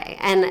our way.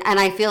 And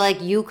I feel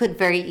like you could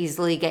very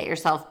easily get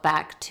yourself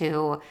back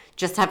to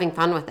just having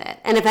fun with it.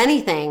 And if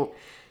anything,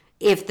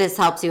 if this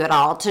helps you at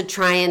all, to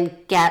try and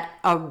get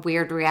a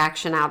weird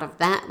reaction out of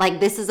that. Like,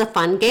 this is a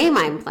fun game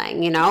I'm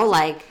playing, you know?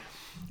 Like,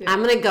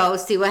 I'm going to go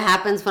see what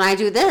happens when I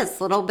do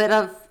this. Little bit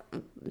of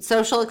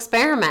social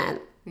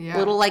experiment.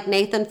 Little, like,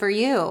 Nathan for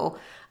you.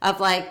 Of,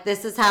 like,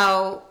 this is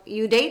how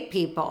you date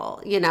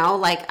people, you know?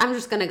 Like, I'm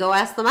just going to go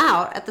ask them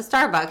out at the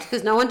Starbucks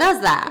because no one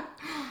does that.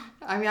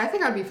 I mean, I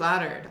think I'd be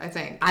flattered, I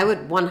think. I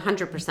would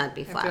 100%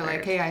 be flattered. I feel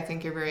like, hey, I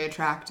think you're very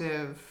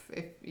attractive.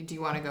 Do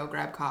you want to go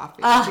grab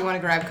coffee? Do you want to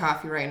grab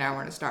coffee right now?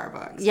 We're in a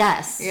Starbucks.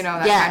 Yes. You know,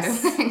 that kind of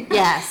thing.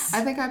 Yes.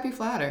 I think I'd be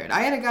flattered. I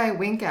had a guy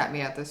wink at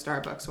me at the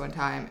Starbucks one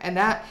time. And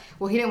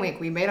he didn't wink.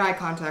 We made eye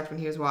contact when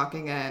he was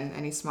walking in,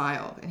 and he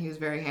smiled. And he was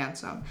very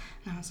handsome.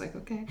 And I was like,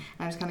 okay. And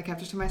I just kind of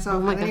kept it to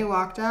myself. And then he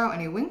walked out,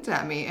 and he winked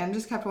at me and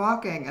just kept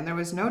walking. And there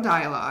was no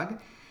dialogue.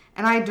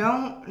 And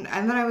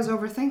then I was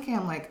overthinking.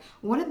 I'm like,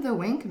 what did the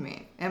wink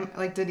mean? And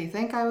like, did he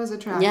think I was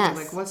attractive? Yes.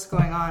 Like, what's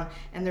going on?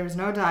 And there was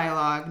no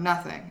dialogue,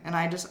 nothing. And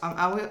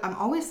I'm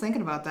always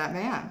thinking about that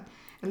man.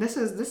 And this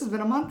has been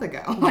a month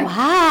ago. Like,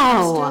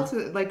 wow. I'm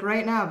still like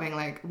right now being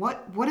like,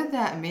 what did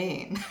that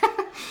mean?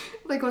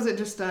 Like, was it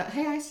just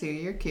hey, I see you,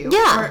 you're cute?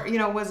 Yeah. Or, you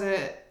know, was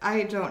it,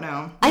 I don't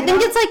know. I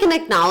think it's like an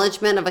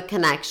acknowledgement of a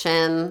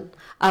connection,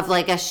 of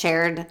like a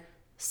shared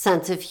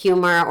sense of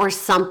humor or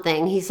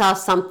something. He saw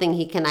something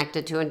he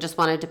connected to and just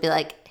wanted to be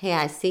like, hey,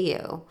 I see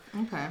you.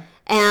 Okay.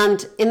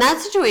 And in that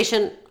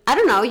situation, I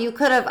don't know, you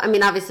could have, I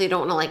mean, obviously you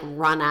don't want to like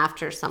run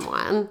after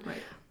someone. Right.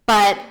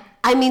 But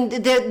I mean,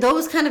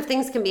 those kind of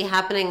things can be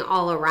happening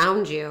all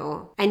around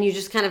you and you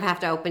just kind of have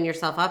to open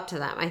yourself up to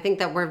them. I think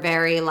that we're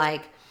very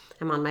like,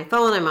 I'm on my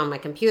phone, I'm on my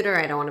computer,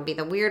 I don't want to be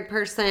the weird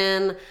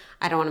person,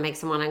 I don't want to make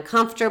someone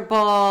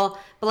uncomfortable,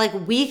 but like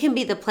we can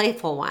be the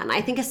playful one.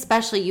 I think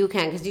especially you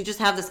can, because you just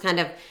have this kind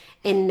of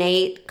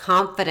innate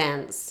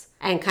confidence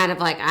and kind of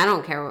like, I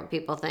don't care what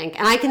people think.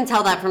 And I can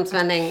tell that from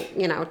spending,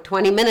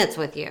 20 minutes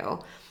with you,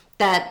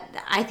 that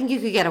I think you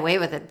could get away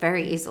with it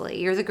very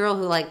easily. You're the girl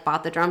who like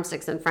bought the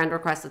drumsticks and friend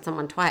requested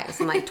someone twice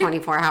in like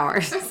 24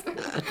 hours.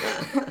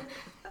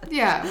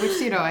 Yeah, which,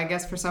 I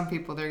guess for some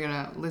people, they're going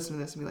to listen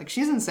to this and be like,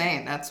 she's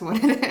insane. That's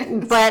what it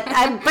is. But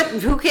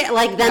who can,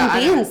 like, then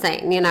be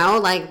insane,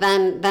 Like,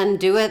 then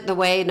do it the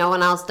way no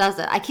one else does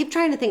it. I keep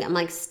trying to think, I'm,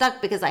 like,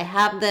 stuck because I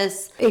have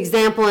this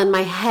example in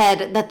my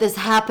head that this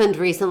happened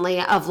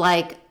recently of,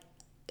 like,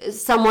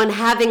 someone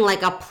having,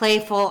 like, a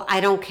playful,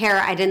 I don't care,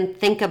 I didn't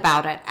think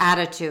about it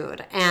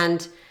attitude.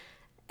 And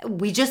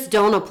we just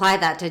don't apply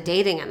that to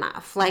dating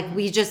enough. Like,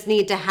 we just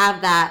need to have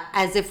that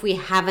as if we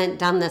haven't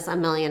done this a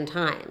million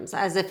times,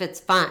 as if it's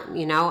fun,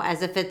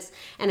 as if it's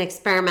an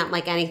experiment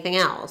like anything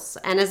else.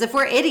 And as if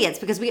we're idiots,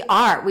 because we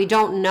are. We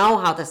don't know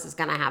how this is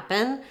going to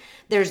happen.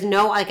 There's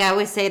no, like I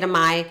always say to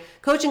my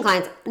coaching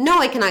clients, no,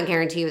 I cannot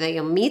guarantee you that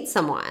you'll meet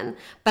someone,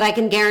 but I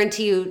can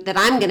guarantee you that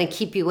I'm going to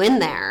keep you in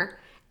there.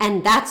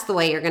 And that's the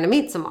way you're going to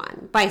meet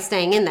someone, by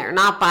staying in there,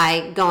 not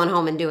by going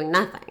home and doing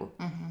nothing,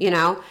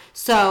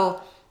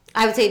 So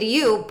I would say to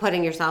you,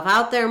 putting yourself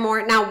out there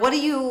more. Now,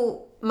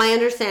 my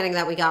understanding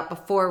that we got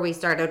before we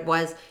started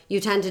was you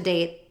tend to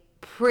date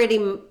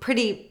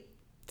pretty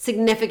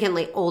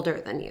significantly older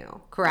than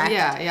you, correct?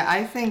 Yeah.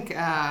 I think,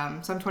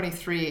 so I'm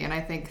 23, and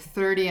I think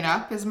 30 and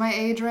up is my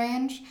age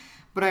range.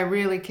 But I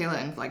really kill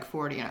it in like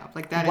 40 and up.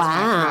 Like, that is my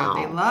crowd.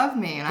 They love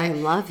me. And I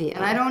love you.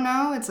 And I don't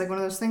know. It's like one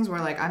of those things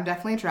where like I'm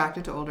definitely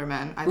attracted to older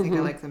men. I think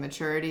I like the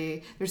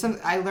maturity.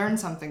 I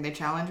learned something. They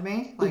challenge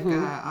me like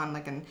on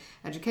like an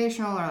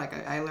educational, or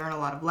like I learn a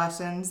lot of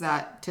lessons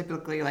that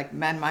typically like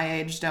men my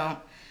age don't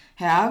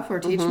have or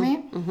teach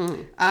me.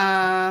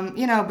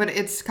 You know, but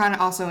it's kind of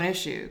also an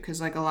issue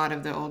because like a lot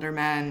of the older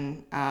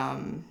men,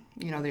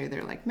 you know, they're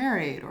either like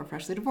married or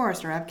freshly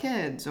divorced or have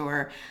kids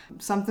or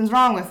something's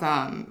wrong with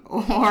them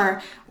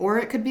or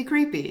it could be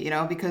creepy, you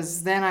know,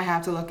 because then I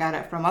have to look at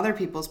it from other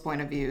people's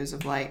point of views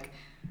of like,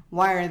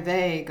 why are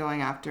they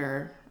going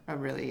after a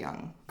really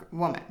young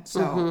woman?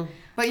 So,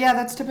 but yeah,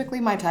 that's typically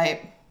my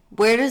type.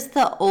 Where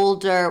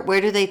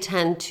do they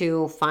tend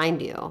to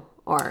find you?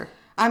 Or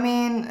I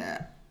mean,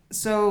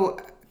 so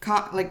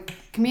like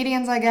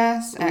comedians, I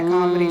guess, at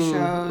comedy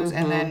shows,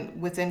 and then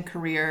within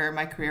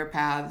my career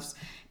paths,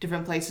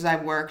 different places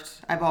I've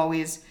worked, I've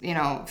always, you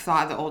know,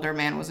 thought the older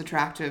man was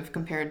attractive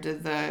compared to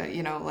the,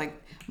 you know, like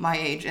my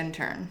age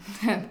intern.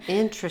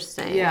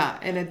 Interesting. Yeah,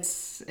 and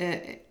it's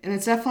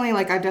definitely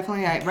like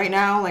right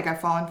now like I've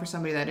fallen for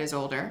somebody that is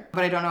older,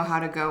 but I don't know how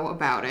to go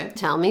about it.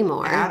 Tell me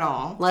more. At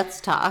all.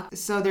 Let's talk.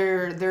 So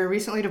they're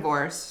recently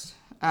divorced.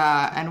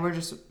 And we're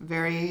just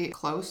very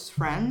close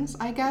friends,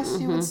 I guess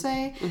you would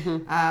say.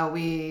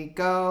 We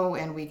go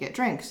and we get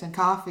drinks and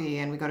coffee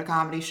and we go to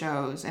comedy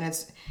shows and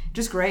it's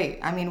just great.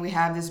 I mean, we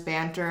have this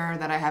banter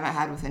that I haven't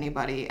had with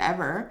anybody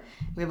ever.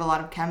 We have a lot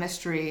of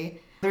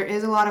chemistry. There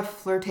is a lot of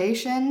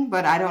flirtation,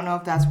 but I don't know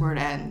if that's where it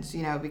ends,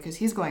 you know, because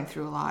he's going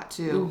through a lot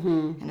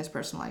too in his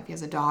personal life. He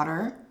has a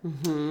daughter.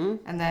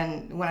 And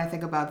then when I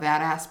think about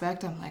that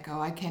aspect, I'm like, oh,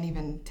 I can't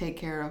even take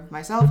care of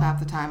myself half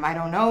the time. I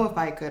don't know if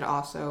I could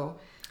also...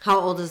 How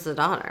old is the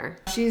daughter?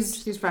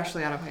 She's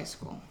freshly out of high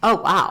school.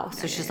 Oh, wow.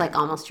 So she's like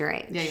almost your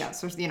age. Yeah.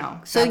 So, you know.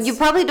 So you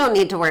probably don't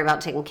need to worry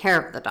about taking care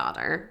of the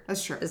daughter.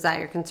 That's true. Is that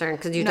your concern?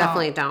 Because you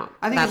definitely don't.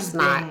 I think that's just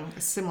not being a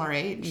similar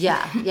age.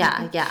 Yeah.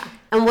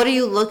 And what are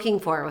you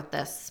looking for with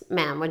this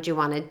man? Would you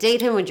want to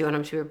date him? Would you want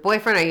him to be your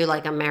boyfriend? Are you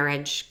like a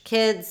marriage,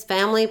 kids,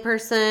 family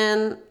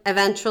person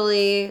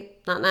eventually?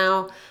 Not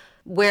now.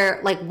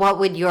 What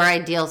would your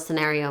ideal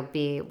scenario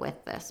be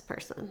with this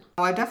person?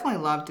 Oh, I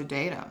definitely love to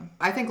date him.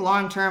 I think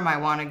long term I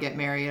want to get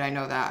married. I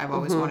know that. I've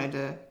always wanted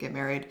to get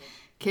married.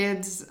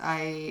 Kids,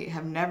 I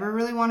have never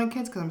really wanted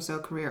kids because I'm so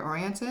career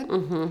oriented.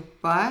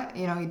 But,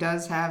 you know, he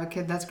does have a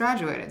kid that's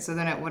graduated. So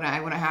then I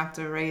wouldn't have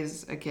to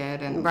raise a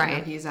kid. And you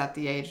know, he's at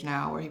the age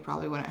now where he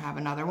probably wouldn't have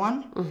another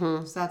one.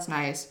 So that's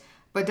nice.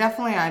 But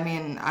definitely, I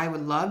mean, I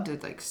would love to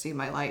like see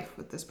my life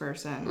with this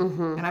person.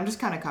 And I'm just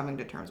kind of coming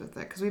to terms with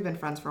it because we've been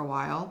friends for a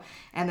while.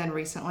 And then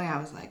recently I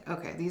was like,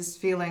 okay, these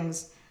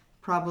feelings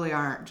probably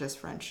aren't just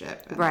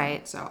friendship. And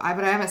right. So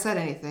but I haven't said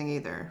anything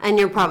either. And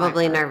you're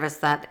probably nervous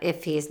that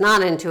if he's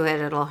not into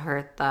it, it'll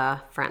hurt the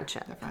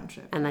friendship.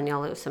 And then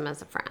you'll lose him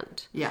as a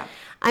friend. Yeah.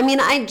 I mean,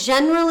 I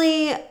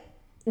generally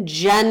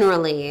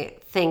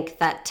think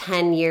that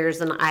 10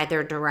 years in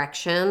either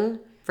direction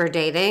for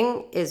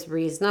dating is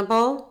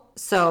reasonable.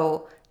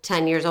 So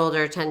 10 years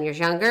older, 10 years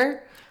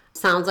younger.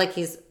 Sounds like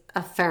he's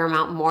a fair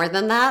amount more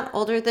than that,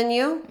 older than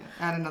you.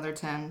 Yeah, add another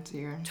 10 to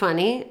your...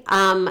 20.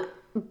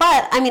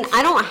 But, I mean,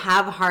 I don't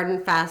have hard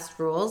and fast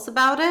rules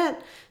about it.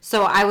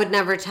 So I would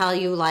never tell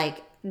you,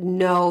 like,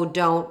 no,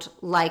 don't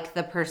like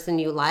the person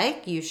you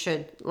like. You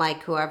should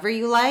like whoever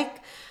you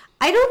like.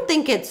 I don't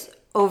think it's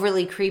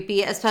overly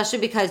creepy, especially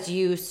because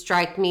you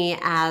strike me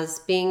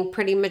as being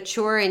pretty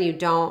mature and you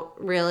don't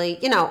really,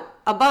 you know,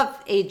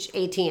 above age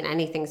 18,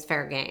 anything's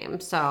fair game.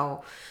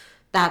 So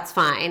that's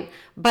fine.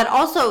 But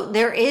also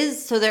there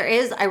is,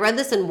 I read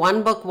this in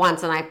one book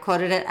once and I've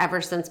quoted it ever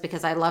since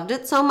because I loved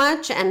it so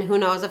much. And who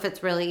knows if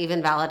it's really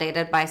even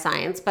validated by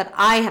science, but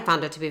I have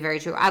found it to be very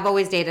true. I've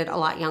always dated a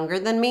lot younger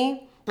than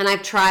me and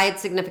I've tried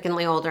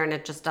significantly older and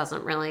it just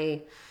doesn't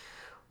really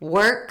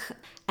work.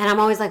 And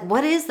I'm always like,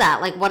 what is that?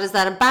 Like, what is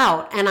that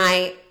about? And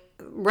I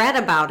read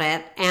about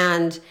it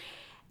and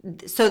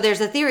so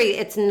there's a theory.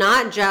 It's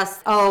not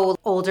just,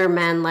 older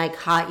men like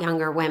hot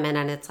younger women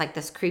and it's like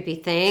this creepy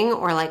thing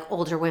or like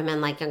older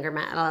women like younger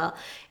men.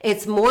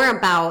 It's more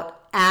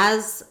about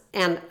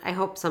and I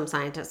hope some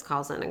scientist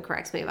calls in and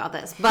corrects me about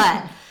this,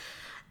 but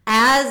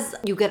as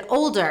you get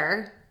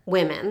older,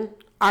 women,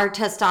 our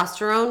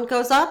testosterone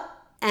goes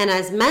up and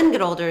as men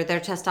get older,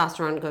 their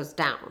testosterone goes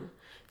down.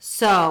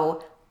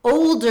 So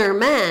older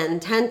men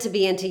tend to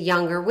be into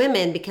younger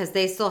women because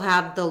they still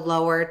have the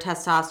lower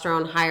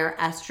testosterone, higher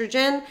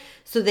estrogen,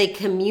 so they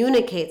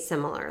communicate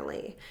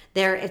similarly.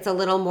 It's a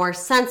little more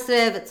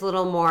sensitive, it's a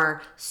little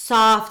more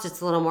soft,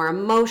 it's a little more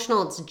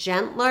emotional, it's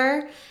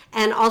gentler.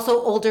 And also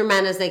older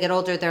men, as they get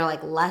older, they're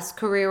like less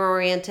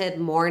career-oriented,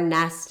 more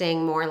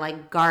nesting, more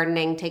like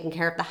gardening, taking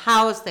care of the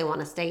house, they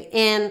want to stay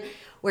in.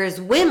 Whereas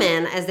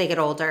women, as they get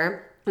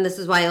older, and this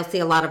is why you'll see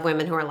a lot of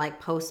women who are like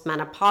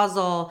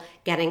postmenopausal,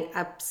 getting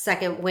a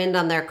second wind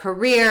on their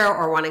career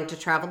or wanting to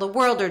travel the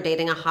world or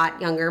dating a hot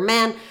younger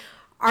man.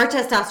 Our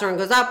testosterone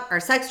goes up,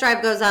 our sex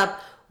drive goes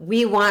up.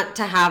 We want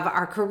to have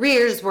our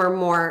careers, we're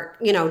more,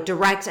 you know,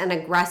 direct and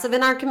aggressive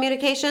in our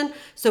communication.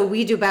 So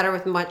we do better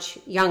with much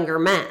younger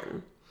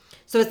men.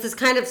 So it's this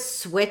kind of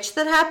switch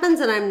that happens,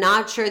 and I'm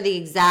not sure the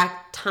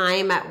exact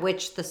time at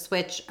which the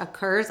switch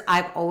occurs.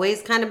 I've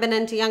always kind of been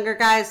into younger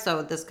guys,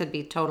 so this could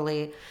be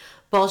totally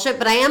bullshit.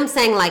 But I am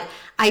saying, like,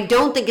 I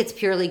don't think it's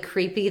purely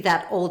creepy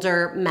that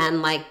older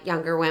men like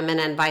younger women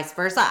and vice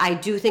versa. I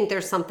do think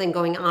there's something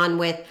going on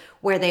with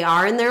where they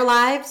are in their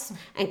lives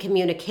and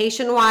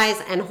communication wise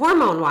and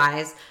hormone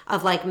wise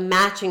of like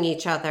matching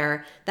each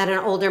other, that an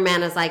older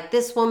man is like,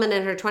 this woman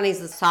in her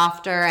 20s is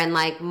softer and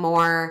like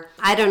more,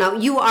 I don't know,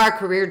 you are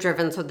career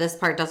driven, so this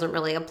part doesn't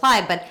really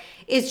apply, but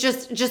it's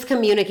just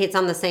communicates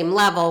on the same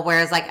level.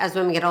 Whereas like as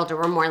women get older,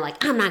 we're more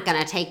like, I'm not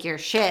gonna take your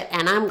shit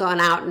and I'm going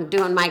out and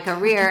doing my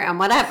career and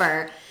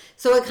whatever.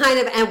 So it kind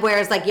of, and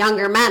whereas like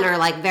younger men are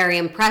like very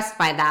impressed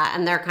by that,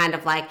 and they're kind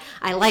of like,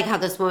 I like how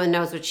this woman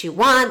knows what she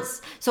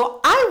wants.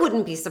 So I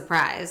wouldn't be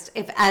surprised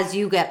if as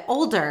you get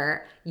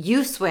older,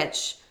 you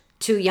switch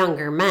to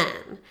younger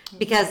men,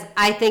 because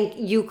I think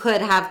you could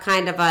have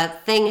kind of a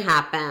thing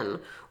happen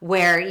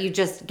where you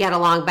just get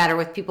along better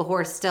with people who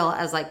are still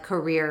as like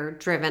career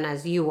driven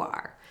as you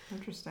are.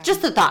 Interesting.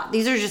 Just a thought.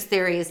 These are just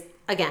theories.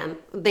 Again,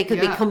 they could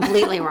be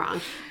completely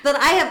wrong. But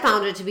I have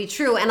found it to be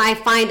true, and I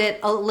find it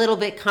a little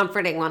bit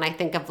comforting when I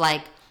think of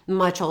like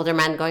much older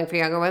men going for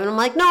younger women. I'm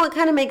like, no, it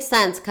kind of makes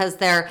sense because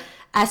their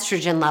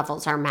estrogen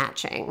levels are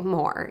matching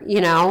more, you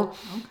know?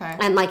 Okay.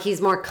 And like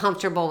he's more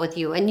comfortable with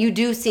you. And you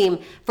do seem,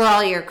 for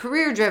all your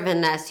career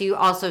drivenness, you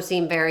also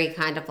seem very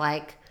kind of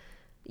like,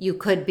 you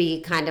could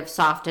be kind of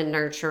soft and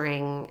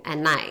nurturing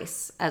and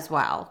nice as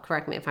well.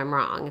 Correct me if I'm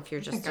wrong. If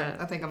you're just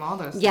I think I'm all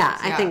those things. Yeah,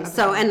 I think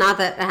so. And not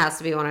that it has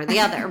to be one or the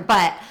other,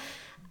 but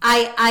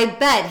I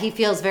bet he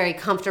feels very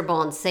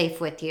comfortable and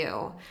safe with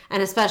you.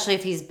 And especially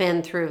if he's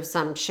been through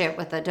some shit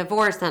with a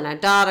divorce and a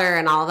daughter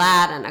and all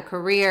that and a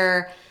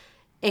career,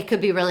 it could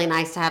be really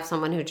nice to have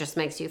someone who just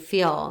makes you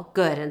feel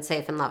good and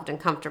safe and loved and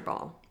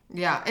comfortable.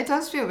 Yeah, it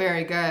does feel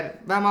very good,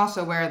 but I'm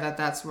also aware that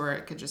that's where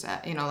it could just,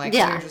 you know, like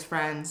we're just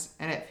friends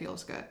and it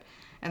feels good,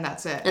 and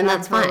that's it. And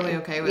that's I'm totally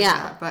fine. okay with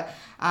that. But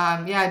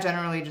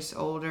generally just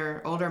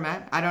older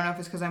men. I don't know if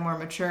it's because I'm more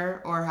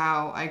mature or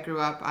how I grew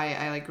up.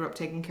 I like grew up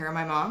taking care of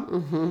my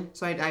mom,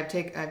 so I've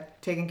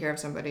taken care of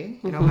somebody,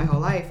 you know, my whole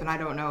life, and I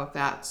don't know if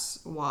that's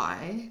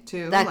why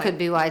too. That like, could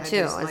be why I too.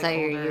 just Is like that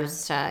you're older.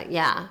 used to,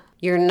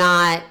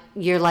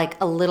 you're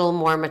like a little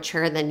more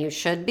mature than you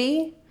should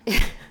be.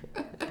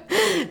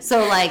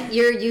 So like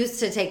you're used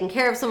to taking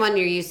care of someone,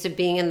 you're used to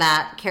being in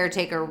that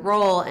caretaker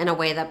role in a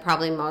way that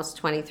probably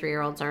most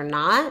 23-year-olds are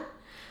not.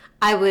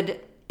 I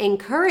would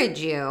encourage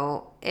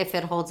you, if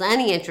it holds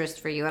any interest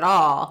for you at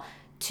all,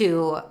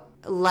 to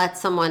let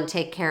someone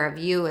take care of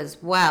you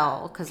as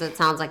well, because it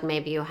sounds like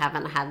maybe you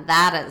haven't had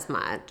that as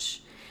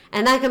much.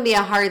 And that can be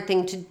a hard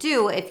thing to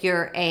do if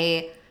you're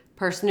a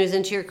person who's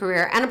into your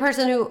career and a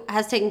person who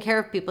has taken care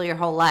of people your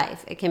whole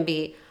life. It can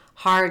be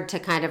hard to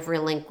kind of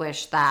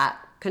relinquish that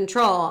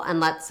control and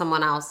let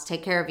someone else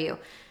take care of you.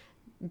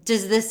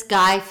 Does this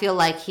guy feel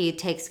like he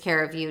takes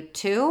care of you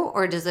too,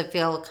 or does it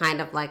feel kind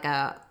of like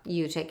a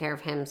you take care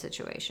of him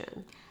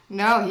situation?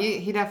 No,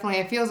 he definitely,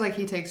 it feels like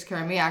he takes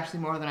care of me actually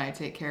more than I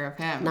take care of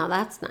him. No,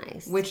 that's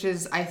nice. Which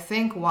is, I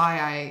think, why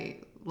I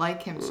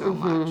like him so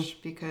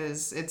much,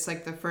 because it's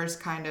like the first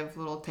kind of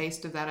little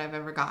taste of that I've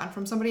ever gotten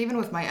from somebody. Even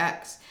with my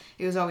ex,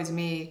 it was always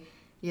me,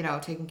 you know,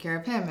 taking care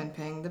of him and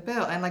paying the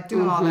bill and like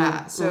doing all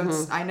that.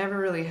 So I never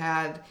really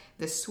had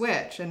this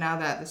switch, and now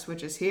that the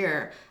switch is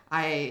here,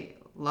 I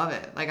love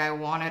it. Like I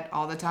want it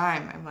all the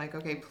time. I'm like,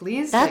 okay,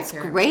 please That's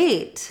take care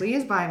great. of me.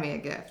 Please buy me a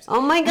gift. Oh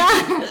my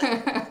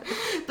God.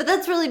 But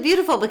that's really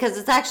beautiful, because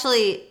it's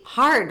actually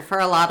hard for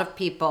a lot of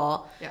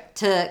people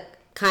to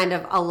kind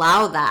of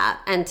allow that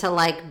and to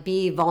like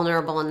be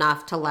vulnerable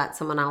enough to let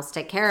someone else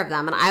take care of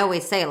them. And I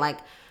always say, like,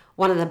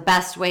 one of the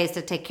best ways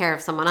to take care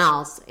of someone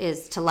else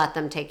is to let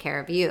them take care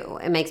of you.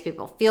 It makes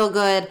people feel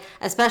good,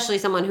 especially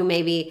someone who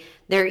maybe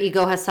their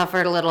ego has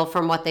suffered a little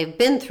from what they've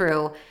been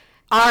through.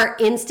 Our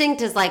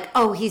instinct is like,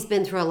 oh, he's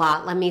been through a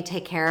lot, let me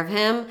take care of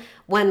him.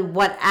 When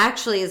what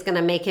actually is going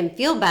to make him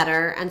feel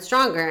better and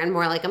stronger and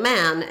more like a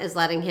man is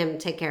letting him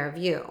take care of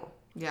you.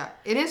 Yeah,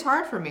 it is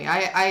hard for me.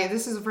 I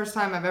this is the first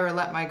time I've ever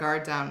let my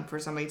guard down for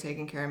somebody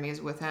taking care of me is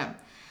with him.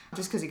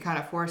 Just because he kind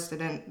of forced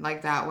it in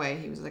like that way.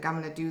 He was like, I'm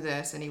going to do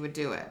this, and he would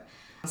do it.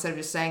 Instead of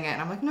just saying it,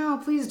 and I'm like, no,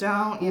 please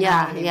don't. You know,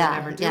 and he would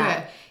never do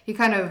it. He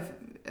kind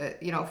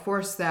of,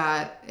 forced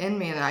that in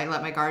me, and I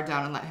let my guard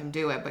down and let him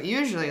do it. But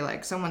usually,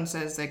 like, someone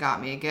says they got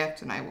me a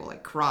gift, and I will,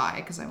 like, cry,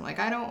 because I'm like,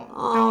 no,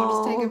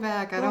 just take it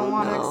back. I don't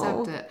want to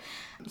accept it.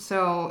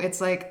 So it's,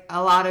 like,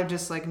 a lot of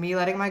just, like, me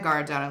letting my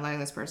guard down and letting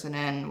this person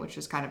in, which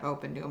is kind of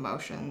open to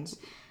emotions.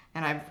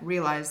 And I've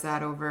realized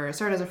that it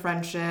started as a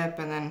friendship,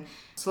 and then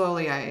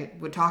slowly I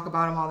would talk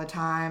about him all the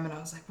time, and I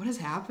was like, what is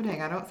happening?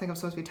 I don't think I'm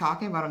supposed to be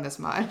talking about him this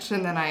much.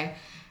 And then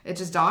it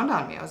just dawned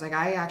on me. I was like,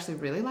 I actually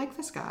really like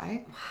this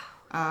guy.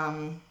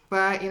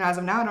 But, as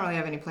of now, I don't really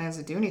have any plans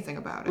to do anything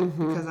about it,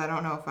 because I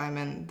don't know if I'm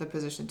in the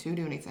position to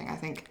do anything. I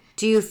think...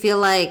 Do you feel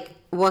like,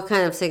 what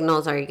kind of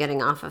signals are you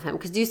getting off of him?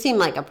 Because you seem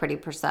like a pretty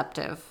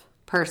perceptive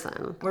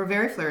person. We're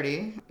very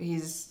flirty.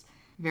 He's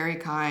very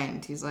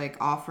kind. He's like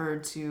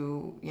offered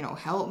to,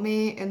 help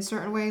me in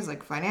certain ways,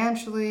 like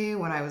financially,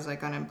 when I was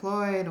like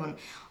unemployed, when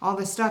all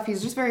this stuff.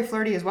 He's just very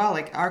flirty as well.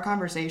 Like our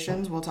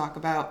conversations, we'll talk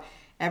about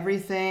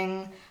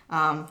everything.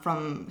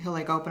 From he'll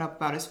like open up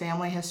about his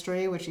family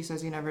history, which he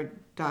says he never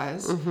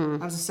does. I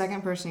was the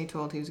second person he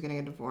told he was getting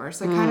a divorce.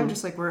 Like kind of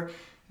just like we're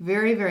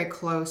very, very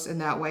close in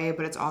that way,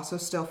 but it's also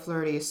still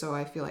flirty, so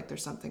I feel like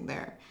there's something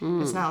there.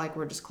 It's not like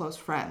we're just close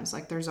friends.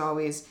 Like there's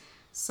always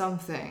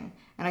something,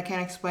 and I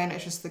can't explain it.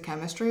 It's just the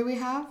chemistry we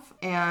have.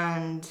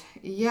 And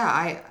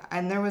yeah,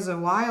 and there was a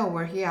while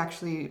where he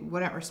actually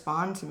wouldn't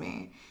respond to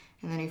me,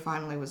 and then he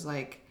finally was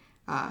like,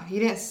 he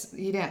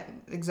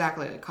didn't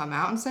exactly come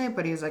out and say it,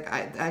 but he was like,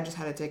 I just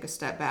had to take a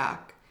step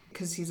back,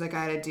 because he's like,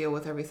 I had to deal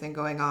with everything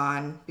going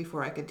on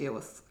before I could deal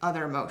with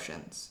other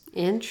emotions.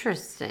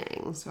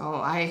 Interesting. So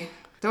I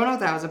don't know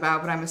what that was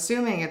about, but I'm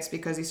assuming it's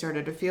because he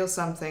started to feel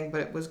something, but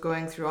it was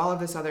going through all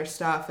of this other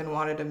stuff and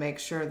wanted to make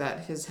sure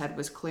that his head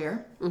was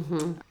clear,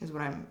 is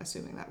what I'm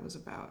assuming that was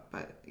about.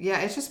 But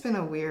yeah, it's just been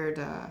a weird,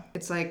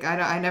 it's like,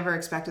 I never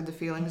expected the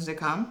feelings to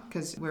come,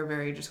 because we're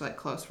very just like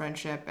close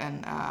friendship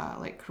and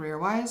like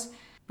career-wise.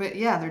 But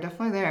yeah, they're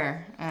definitely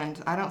there,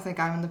 and I don't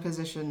think I'm in the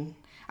position,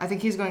 I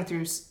think he's going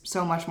through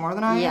so much more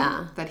than I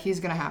am, that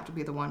he's going to have to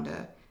be the one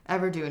to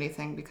ever do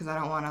anything, because I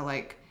don't want to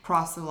like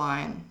cross the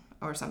line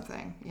or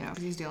something, you know,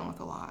 because he's dealing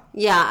with a lot.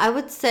 Yeah, I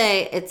would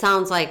say it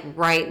sounds like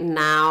right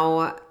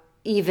now,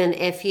 even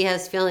if he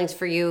has feelings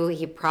for you,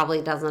 he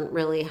probably doesn't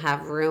really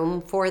have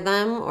room for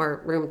them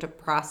or room to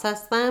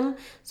process them.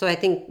 So I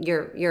think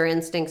your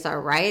instincts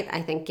are right.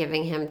 I think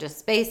giving him just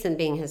space and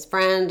being his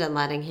friend and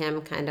letting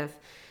him kind of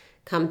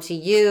come to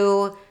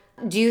you.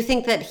 Do you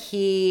think that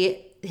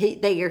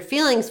that your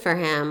feelings for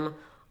him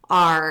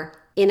are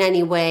in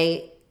any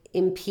way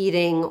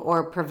impeding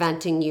or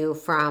preventing you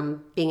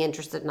from being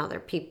interested in other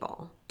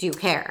people? Do you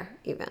care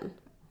even?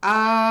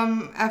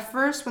 At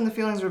first, when the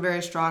feelings were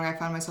very strong, I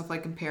found myself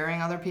like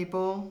comparing other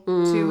people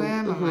to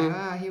him. I'm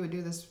like, he would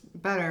do this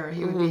better.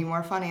 He would be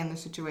more funny in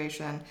this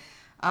situation.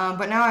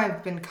 But now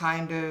I've been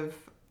kind of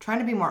trying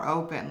to be more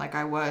open, like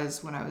I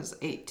was when I was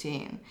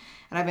 18.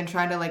 And I've been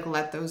trying to like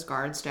let those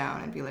guards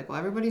down and be like, well,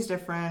 everybody's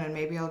different, and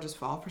maybe I'll just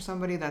fall for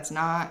somebody that's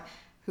not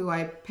who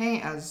I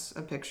paint as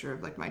a picture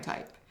of like my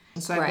type.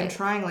 And so I've been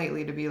trying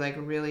lately to be like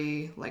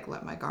really like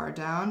let my guard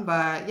down.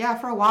 But yeah,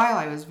 for a while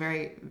I was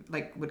very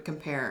like would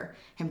compare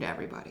him to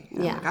everybody. And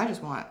I'm like, I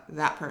just want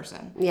that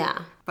person.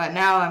 Yeah. But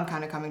now I'm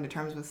kind of coming to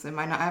terms with it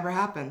might not ever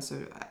happen.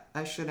 So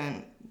I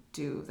shouldn't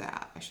do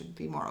that. I should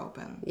be more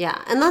open.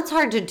 Yeah. And that's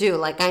hard to do.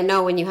 Like I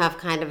know when you have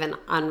kind of an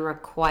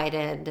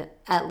unrequited,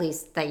 at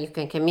least that you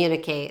can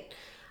communicate,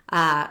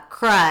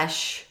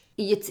 crush,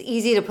 it's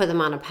easy to put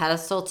them on a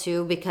pedestal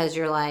too, because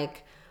you're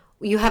like,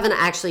 you haven't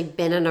actually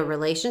been in a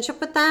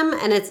relationship with them,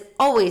 and it's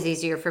always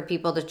easier for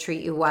people to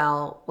treat you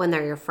well when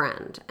they're your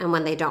friend and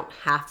when they don't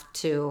have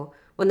to,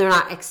 when they're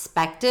not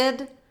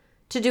expected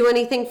to do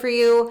anything for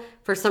you.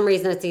 For some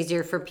reason, it's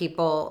easier for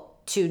people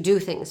to do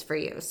things for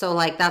you. So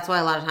like, that's why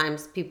a lot of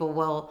times people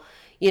will,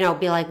 you know,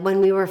 be like,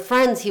 when we were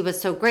friends, he was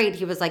so great.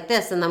 He was like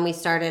this. And then we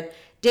started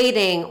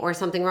dating or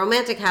something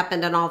romantic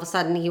happened, and all of a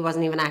sudden he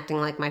wasn't even acting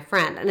like my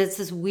friend. And it is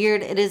this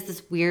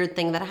weird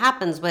thing that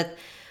happens with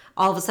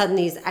all of a sudden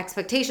these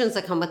expectations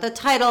that come with a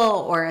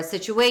title or a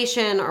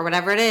situation or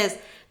whatever it is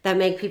that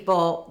make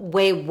people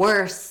way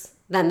worse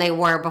than they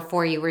were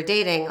before you were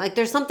dating. Like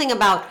there's something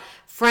about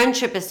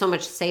friendship is so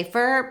much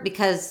safer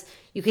because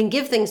you can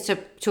give things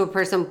to a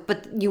person,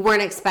 but you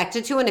weren't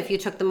expected to. And if you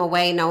took them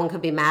away, no one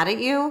could be mad at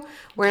you.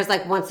 Whereas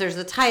like once there's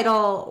a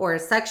title or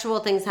sexual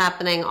things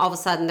happening, all of a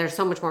sudden there's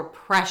so much more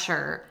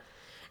pressure.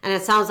 And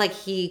it sounds like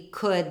he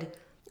could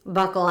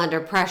buckle under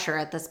pressure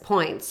at this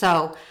point.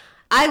 So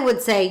I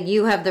would say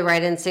you have the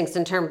right instincts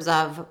in terms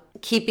of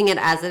keeping it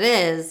as it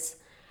is.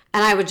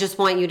 And I would just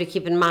want you to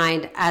keep in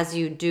mind as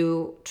you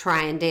do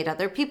try and date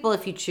other people,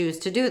 if you choose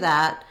to do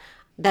that,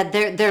 that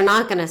they're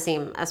not going to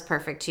seem as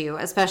perfect to you,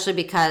 especially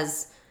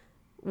because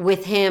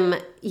with him,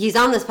 he's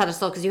on this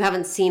pedestal because you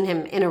haven't seen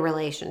him in a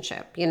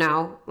relationship, you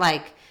know?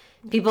 Like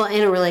people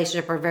in a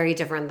relationship are very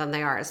different than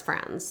they are as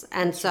friends.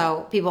 And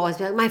so people always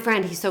be like, my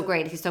friend, he's so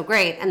great.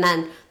 And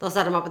then they'll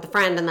set him up with a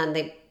friend and then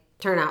they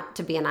turn out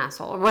to be an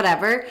asshole or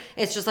whatever.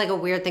 It's just like a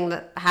weird thing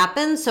that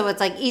happens. So it's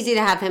like easy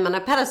to have him on a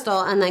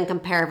pedestal and then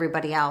compare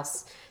everybody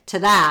else to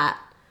that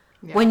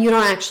when you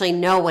don't actually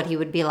know what he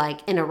would be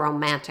like in a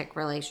romantic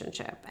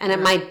relationship. And it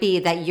might be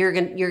that you're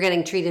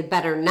getting treated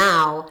better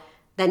now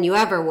than you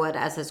ever would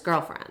as his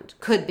girlfriend.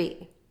 Could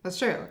be. That's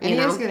true. And he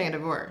is getting a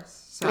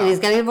divorce. So. And he's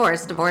getting a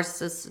divorce.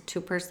 Divorce is a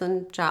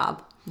 2-person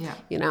job. Yeah.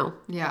 You know?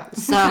 Yeah.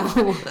 So.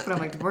 But I'm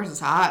like, divorce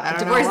is hot. I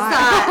don't know why.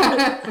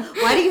 Divorce is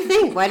hot. Why do you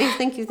think? Why do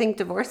you think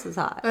divorce is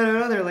hot? I don't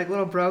know. They're like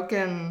little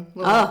broken.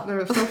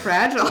 They're so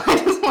fragile. I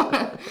just want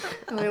to.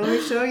 Like, let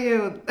me show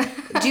you.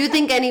 Do you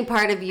think any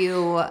part of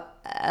you,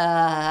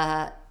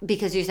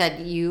 because you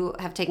said you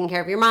have taken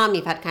care of your mom,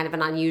 you've had kind of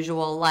an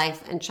unusual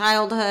life and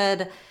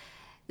childhood,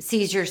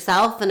 sees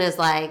yourself and is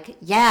like,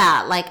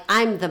 yeah, like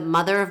I'm the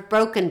mother of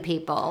broken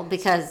people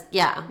because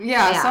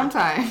Yeah,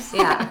 sometimes.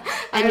 Yeah.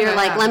 And you're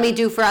like, let me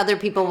do for other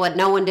people what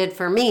no one did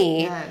for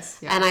me.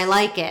 Yes. And I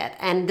like it.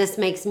 And this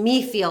makes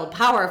me feel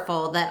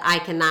powerful that I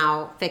can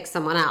now fix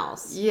someone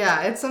else.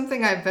 Yeah, it's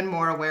something I've been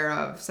more aware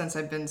of since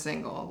I've been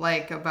single.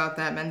 Like, about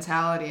that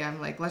mentality.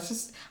 I'm like, I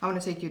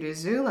want to take you to a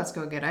zoo. Let's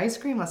go get ice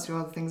cream. Let's do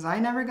all the things I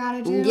never got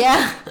to do.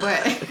 Yeah.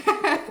 But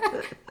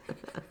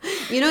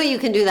you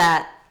can do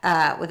that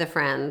with a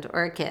friend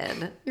or a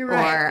kid. You're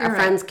right, or a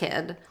friend's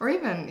kid. Or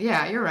even,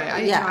 you're right.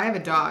 I have a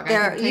dog.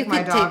 There, I can take you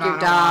my could dog take your on a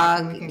walk dog.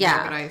 and we can go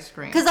get ice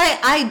cream. Because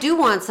I do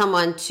want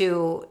someone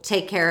to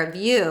take care of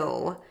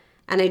you,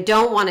 and I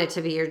don't want it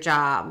to be your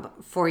job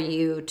for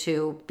you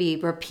to be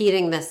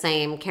repeating the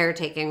same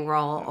caretaking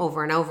role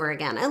over and over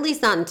again. At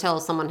least not until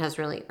someone has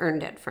really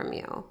earned it from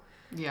you.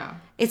 Yeah.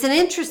 It's an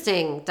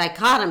interesting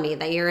dichotomy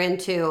that you're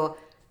into.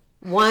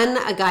 One,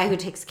 a guy who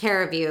takes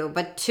care of you,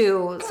 but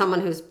two,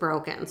 someone who's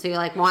broken. So you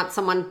like want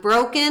someone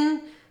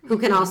broken who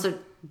can also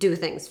do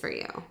things for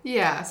you.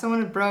 Yeah,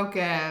 someone who's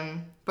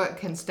broken but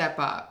can step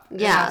up.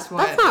 Yeah, that's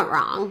not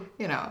wrong.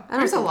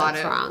 There's a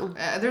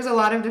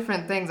lot of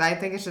different things. I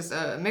think it's just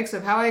a mix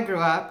of how I grew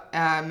up,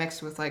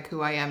 mixed with like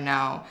who I am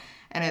now,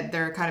 and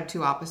they're kind of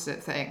two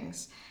opposite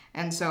things.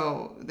 And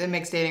so it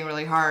makes dating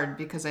really hard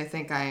because I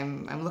think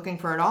I'm looking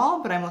for it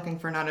all, but I'm looking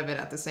for none of it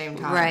at the same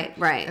time.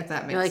 Right. If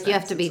that makes You're like, sense. you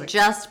have to be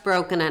just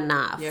broken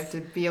enough. You have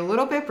to be a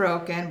little bit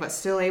broken, but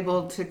still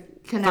able to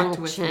connect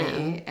with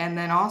me. And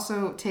then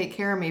also take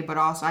care of me, but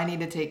also I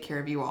need to take care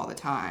of you all the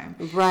time.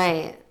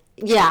 Right.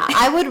 Yeah,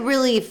 I would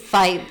really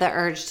fight the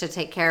urge to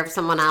take care of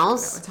someone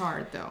else. No, it's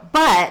hard, though.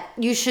 But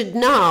you should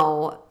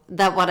know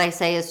that what I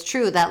say is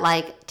true, that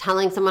like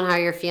telling someone how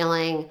you're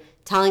feeling,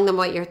 telling them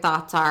what your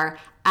thoughts are,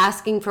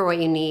 asking for what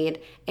you need,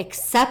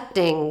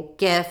 accepting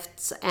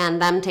gifts and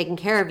them taking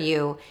care of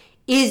you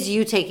is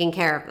you taking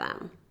care of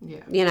them.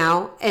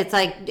 Yeah. It's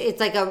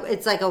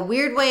like a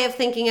weird way of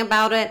thinking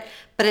about it,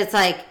 but it's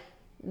like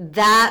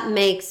that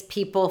makes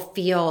people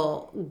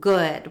feel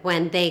good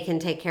when they can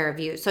take care of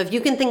you. So if you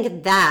can think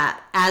of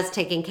that as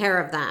taking care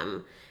of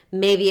them,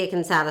 maybe it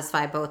can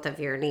satisfy both of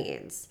your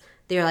needs.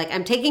 They're like,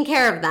 I'm taking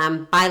care of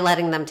them by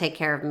letting them take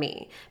care of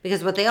me.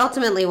 Because what they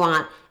ultimately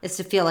want is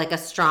to feel like a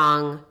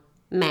strong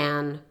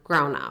man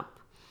grown up.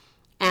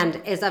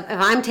 And if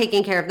I'm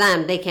taking care of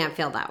them, they can't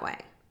feel that way.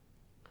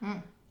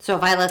 So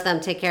if I let them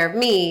take care of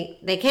me,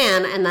 they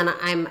can, and then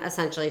I'm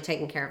essentially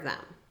taking care of them.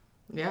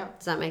 Yeah.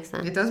 Does that make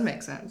sense? It does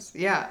make sense.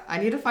 Yeah. I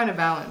need to find a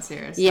balance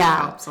here. So yeah.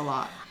 It helps a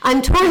lot.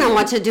 I'm torn on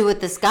what to do with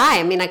this guy.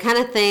 I mean, I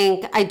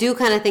do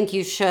kind of think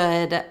you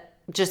should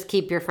just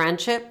keep your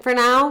friendship for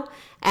now.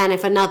 And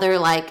if another,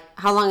 like,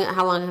 how long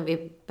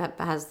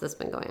has this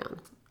been going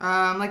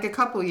on? Like a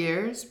couple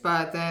years,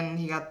 but then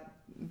he got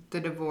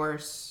the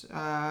divorce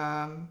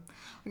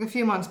like a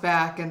few months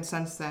back, and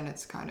since then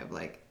it's kind of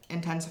like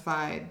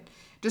intensified.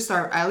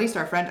 At least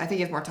our friend, I think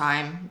he has more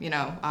time,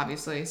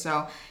 obviously.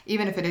 So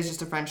even if it is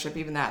just a friendship,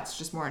 even that's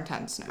just more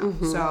intense now.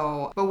 Mm-hmm.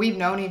 So, but we've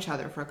known each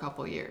other for a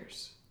couple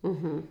years.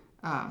 Mm-hmm.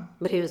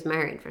 But he was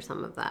married for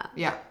some of that.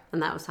 Yeah.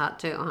 And that was hot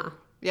too, huh?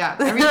 Yeah.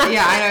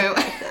 Yeah, I know.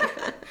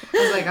 I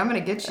was like, I'm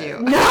going to get you.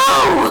 No!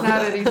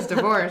 Now that he's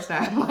divorced,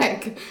 I'm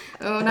like,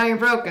 oh, now you're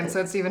broken, so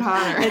it's even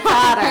hotter. It's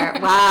hotter.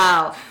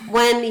 Wow.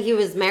 When he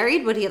was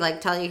married, would he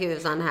tell you he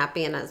was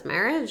unhappy in his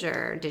marriage,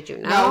 or did you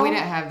know? No, we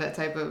didn't have that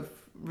type of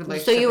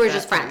relationship. So you were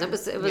just friends.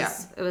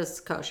 It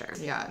was kosher.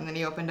 Yeah, and then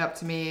he opened up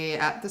to me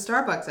at the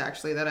Starbucks,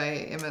 actually, that I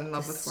am in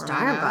love with.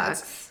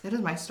 Starbucks? It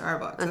is my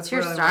Starbucks. That's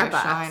your really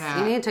Starbucks.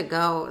 You need to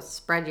go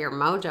spread your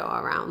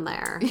mojo around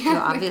there. You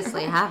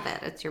obviously have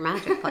it. It's your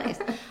magic place.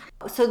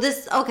 So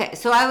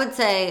I would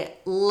say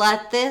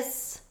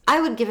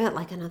I would give it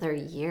like another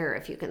year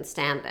if you can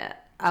stand it,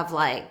 of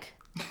like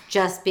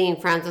just being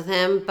friends with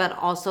him, but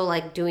also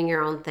like doing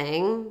your own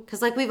thing.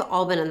 Because like we've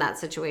all been in that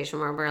situation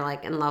where we're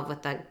like in love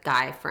with a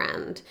guy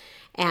friend.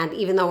 And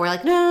even though we're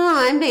like, no,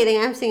 I'm dating,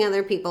 I'm seeing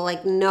other people,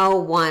 like no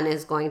one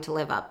is going to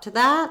live up to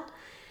that.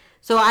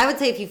 So I would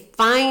say if you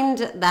find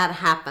that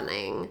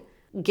happening,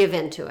 give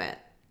into it.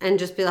 And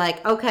just be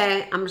like,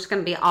 okay, I'm just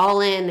going to be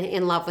all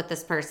in love with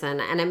this person.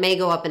 And it may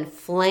go up in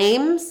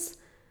flames,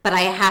 but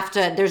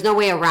there's no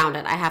way around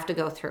it. I have to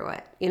go through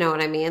it. You know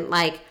what I mean?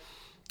 Like,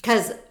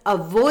 because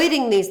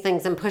avoiding these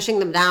things and pushing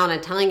them down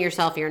and telling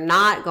yourself you're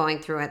not going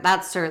through it,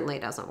 that certainly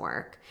doesn't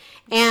work.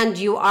 And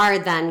you are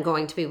then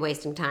going to be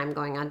wasting time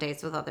going on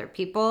dates with other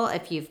people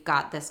if you've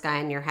got this guy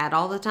in your head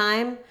all the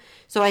time.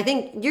 So I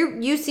think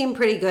you seem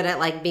pretty good at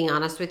like being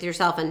honest with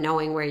yourself and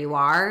knowing where you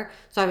are.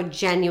 So I would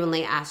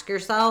genuinely ask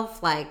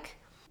yourself, like,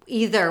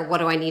 either what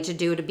do I need to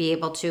do to be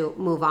able to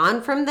move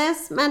on from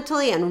this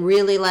mentally and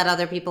really let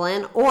other people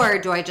in, or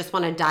do I just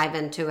want to dive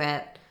into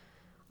it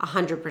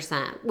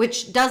 100%,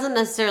 which doesn't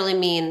necessarily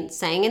mean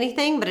saying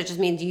anything, but it just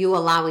means you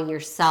allowing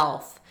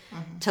yourself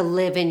to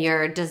live in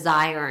your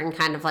desire and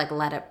kind of like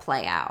let it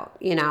play out,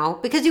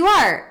 because you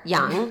are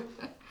young.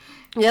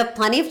 You have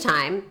plenty of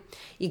time.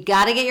 You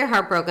got to get your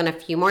heart broken a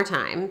few more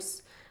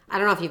times. I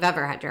don't know if you've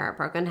ever had your heart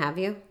broken, have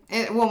you?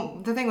 Well,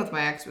 the thing with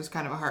my ex was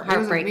kind of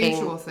heartbreaking. It was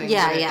a mutual thing.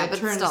 Yeah, It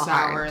turned still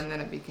sour, hard. and then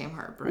it became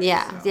heartbreak.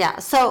 Yeah.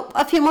 So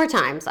a few more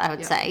times, I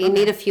would say. You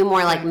need a few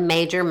more like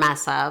major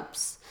mess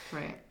ups.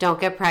 Right. Don't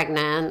get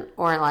pregnant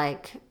or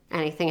like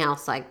anything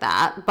else like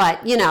that.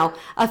 But, you know,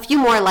 a few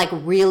more like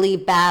really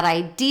bad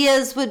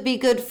ideas would be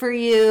good for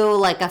you.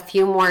 Like a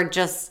few more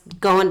just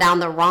going down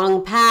the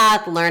wrong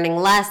path, learning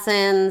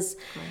lessons.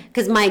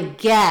 Because my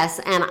guess,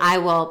 and I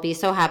will be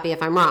so happy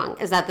if I'm wrong,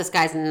 is that this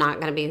guy's not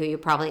going to be who you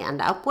probably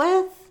end up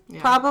with.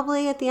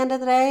 Probably at the end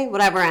of the day,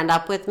 whatever end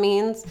up with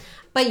means.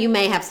 But you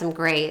may have some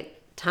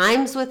great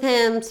times with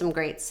him, some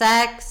great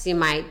sex. You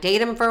might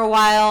date him for a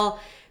while.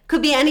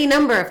 Could be any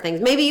number of things.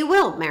 Maybe you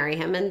will marry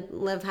him and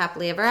live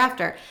happily ever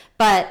after.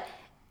 But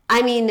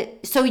I mean,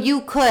 so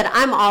you could,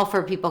 I'm all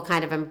for people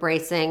kind of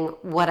embracing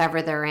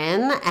whatever they're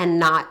in and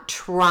not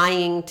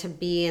trying to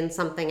be in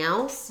something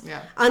else.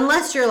 Yeah.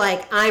 Unless you're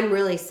like, I'm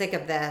really sick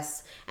of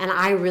this and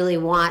I really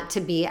want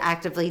to be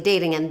actively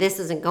dating and this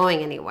isn't going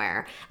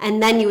anywhere.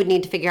 And then you would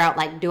need to figure out,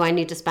 like, do I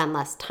need to spend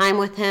less time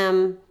with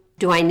him?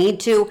 Do I need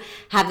to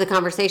have the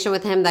conversation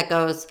with him that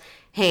goes,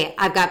 hey,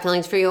 I've got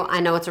feelings for you.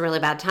 I know it's a really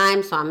bad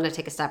time, so I'm going to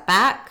take a step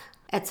back,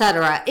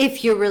 etc.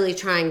 If you're really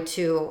trying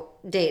to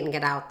date and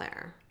get out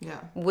there. Yeah.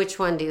 Which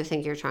one do you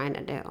think you're trying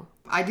to do?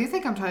 I do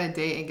think I'm trying to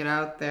date and get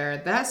out there.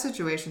 That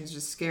situation's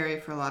just scary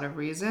for a lot of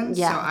reasons.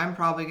 Yeah. So I'm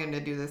probably going to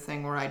do the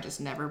thing where I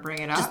just never bring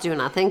it up. Just do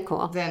nothing.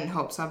 Cool. Then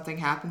hope something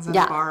happens at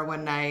a bar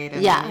one night.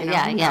 And Yeah.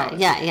 who knows?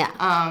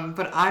 Yeah.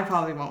 But I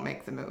probably won't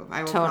make the move.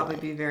 I will probably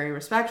be very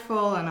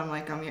respectful, and I'm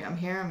like, I'm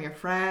here, I'm your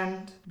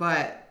friend,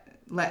 but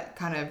let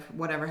kind of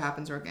whatever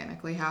happens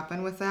organically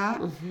happen with that.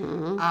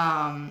 Mm-hmm.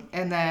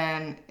 And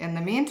then in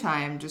the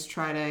meantime, just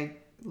try to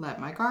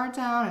let my guard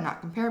down and not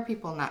compare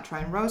people, not try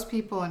and roast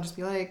people, and just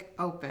be like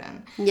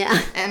open.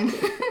 Yeah. And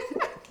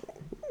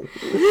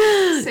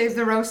save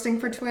the roasting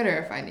for Twitter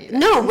if I need it.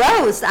 No,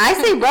 roast. I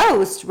say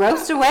roast.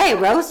 Roast away.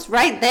 Roast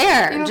right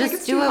there. You don't think Just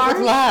it's do too it hard?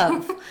 with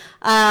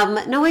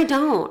love. No, I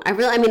don't.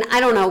 I mean, I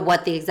don't know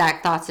what the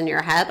exact thoughts in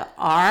your head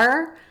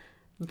are,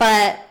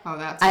 but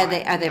that's are why.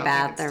 they I don't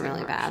bad? think it's They're too really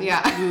harsh. bad.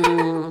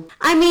 Yeah.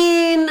 I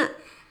mean,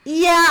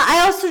 yeah,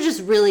 I also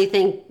just really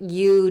think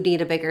you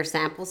need a bigger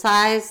sample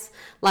size.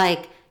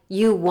 Like,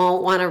 you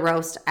won't want to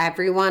roast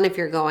everyone if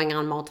you're going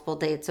on multiple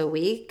dates a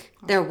week.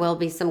 There will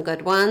be some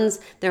good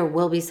ones. There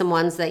will be some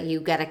ones that you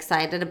get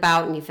excited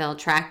about and you feel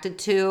attracted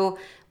to.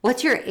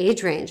 What's your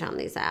age range on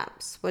these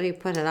apps? What do you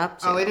put it up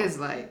to? Oh,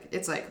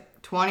 it's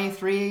like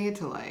 23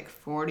 to like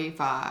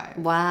 45.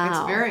 Wow.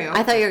 It's very open.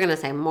 I thought you were going to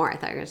say more. I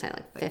thought you were going to say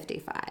like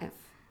 55.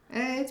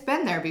 It's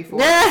been there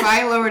before.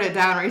 I lowered it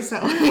down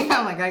recently.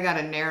 I'm like, I got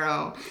to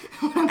narrow.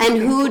 And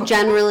who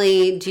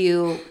generally do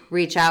you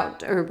reach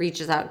out or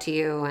reaches out to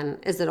you?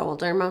 And is it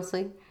older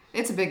mostly?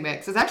 It's a big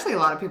mix. It's actually a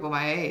lot of people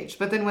my age.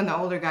 But then when the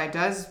older guy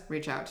does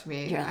reach out to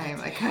me, I am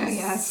like,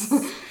 yes.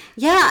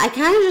 Yeah, I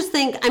kind of just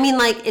think, I mean,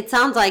 like, it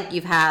sounds like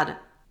you've had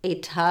a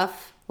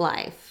tough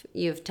life.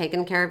 You've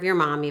taken care of your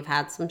mom. You've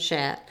had some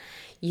shit.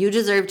 You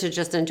deserve to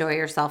just enjoy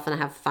yourself and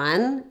have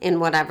fun in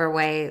whatever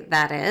way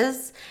that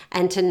is.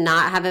 And to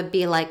not have it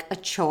be like a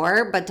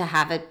chore, but to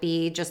have it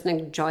be just an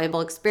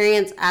enjoyable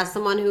experience as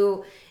someone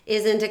who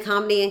is into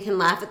comedy and can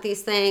laugh at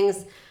these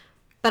things.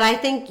 But I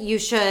think you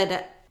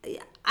should,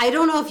 I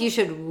don't know if you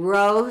should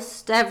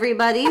roast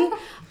everybody,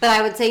 but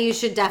I would say you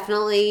should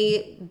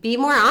definitely be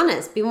more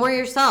honest, be more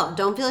yourself.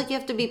 Don't feel like you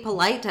have to be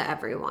polite to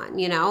everyone,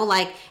 you know?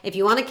 Like, if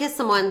you want to kiss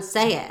someone,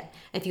 say it.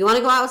 If you want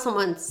to go out with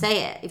someone,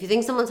 say it. If you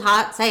think someone's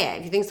hot, say it.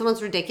 If you think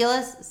someone's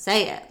ridiculous,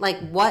 say it. Like,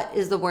 what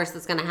is the worst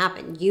that's going to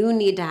happen? You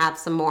need to have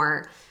some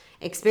more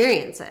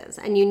experiences,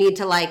 and you need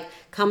to like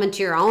come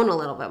into your own a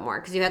little bit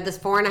more, because you had this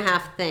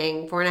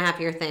 4.5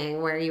 year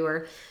thing where you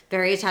were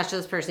very attached to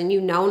this person.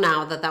 You know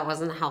now that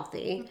wasn't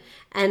healthy,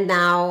 and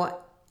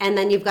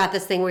then you've got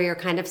this thing where you're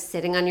kind of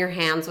sitting on your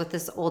hands with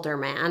this older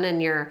man,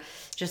 and you're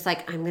just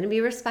like, I'm going to be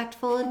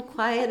respectful and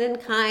quiet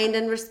and kind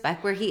and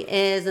respect where he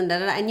is, and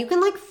da-da-da. And you can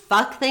like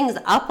fuck things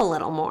up a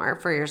little more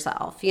for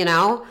yourself, you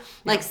know?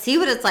 Like, see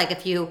what it's like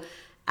if you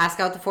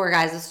ask out the 4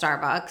 guys at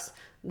Starbucks,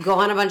 go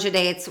on a bunch of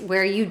dates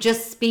where you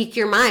just speak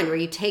your mind, where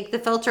you take the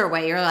filter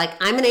away. You're like,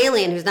 I'm an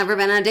alien who's never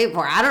been on a date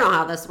before. I don't know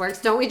how this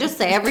works. Don't we just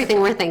say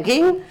everything we're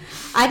thinking?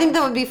 I think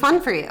that would be fun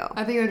for you.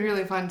 I think it would be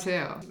really fun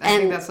too. I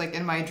think that's like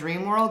in my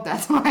dream world,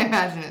 that's what I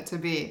imagine it to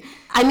be.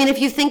 I mean, if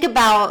you think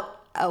about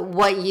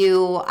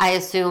I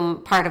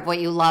assume part of what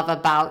you love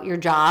about your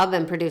job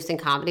and producing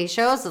comedy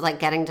shows is like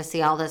getting to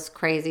see all this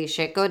crazy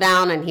shit go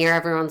down and hear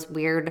everyone's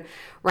weird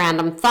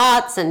random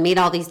thoughts and meet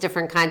all these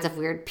different kinds of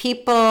weird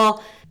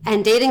people.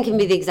 And dating can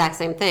be the exact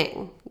same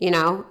thing, you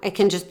know? It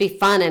can just be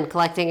fun and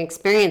collecting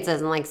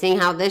experiences and like seeing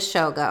how this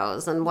show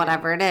goes and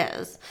whatever it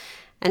is.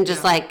 And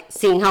just like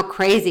seeing how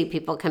crazy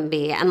people can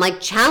be and like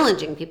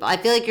challenging people. I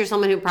feel like you're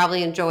someone who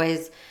probably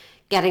enjoys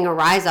getting a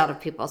rise out of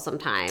people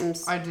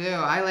sometimes. I do.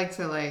 I like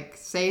to like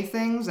say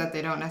things that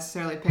they don't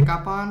necessarily pick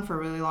up on for a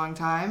really long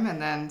time,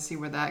 and then see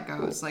where that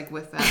goes. Like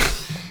with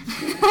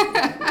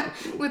that,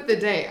 with the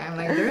date, I'm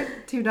like, they're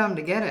too dumb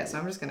to get it, so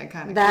I'm just gonna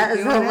kind of That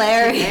is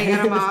hilarious. Egging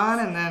them on,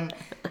 and then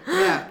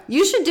yeah.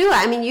 You should do it.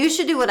 I mean, you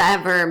should do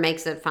whatever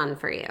makes it fun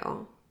for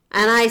you.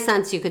 And I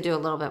sense you could do a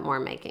little bit more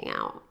making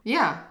out.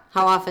 Yeah.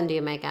 How often do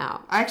you make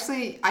out?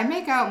 Actually, I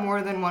make out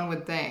more than one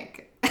would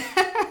think.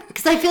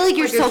 Because I feel like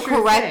you're Like a so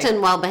true correct thing.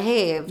 and well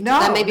behaved. No,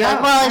 that maybe no,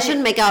 like, well, I I-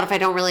 shouldn't make out if I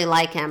don't really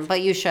like him,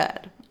 but you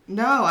should.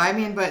 No, I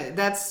mean, but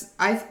that's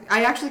I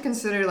actually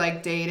consider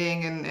like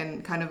dating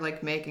and kind of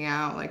like making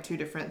out like two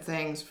different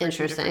things for two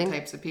Interesting. different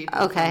types of people.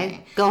 Okay, for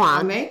me. go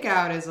on. A make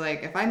out is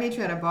like if I meet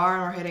you at a bar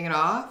and we're hitting it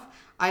off,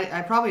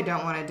 I probably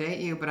don't want to date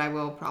you, but I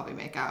will probably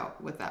make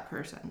out with that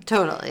person.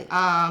 Totally.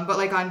 But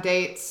like on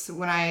dates,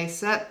 when I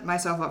set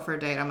myself up for a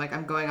date, I'm like,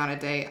 I'm going on a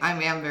date. I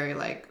am very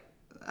like,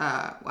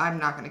 I'm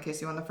not going to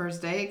kiss you on the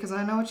first date because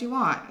I know what you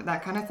want,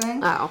 that kind of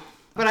thing. Oh.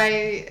 But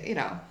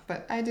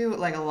I do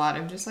like a lot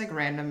of just like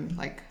random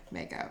like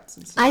makeouts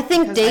and stuff. I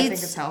think because dates I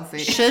think it's healthy.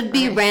 should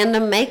be Right.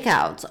 random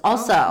makeouts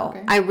also. Oh,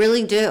 okay. I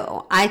really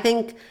do. I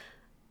think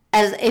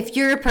as if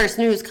you're a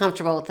person who's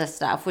comfortable with this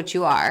stuff, which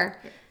you are,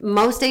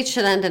 most dates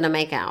should end in a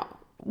makeout.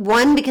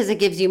 One, because it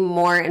gives you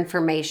more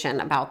information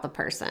about the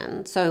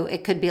person. So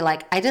it could be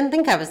like, I didn't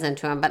think I was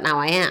into him, but now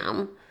I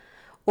am.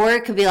 Or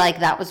it could be like,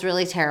 that was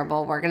really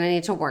terrible. We're going to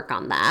need to work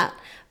on that.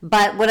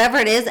 But whatever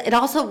it is, it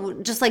also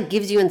just like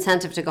gives you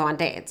incentive to go on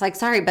dates. Like,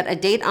 sorry, but a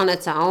date on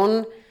its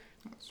own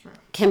That's true.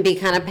 can be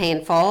kind of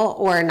painful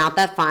or not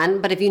that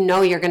fun. But if you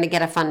know you're going to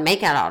get a fun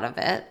makeout out of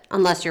it,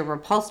 unless you're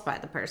repulsed by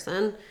the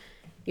person,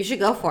 you should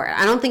go for it.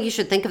 I don't think you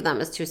should think of them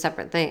as two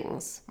separate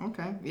things.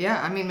 Okay.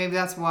 Yeah. I mean, maybe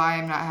that's why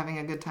I'm not having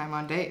a good time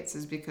on dates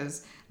is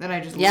because then I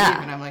just Yeah.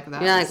 leave and I'm like, You're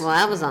like, well,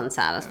 that was that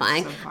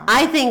unsatisfying. was so far.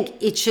 I think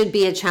it should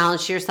be a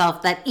challenge to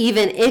yourself that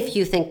even if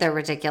you think they're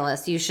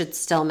ridiculous, you should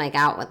still make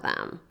out with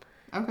them.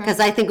 Okay. Because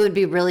I think it would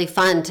be really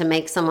fun to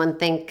make someone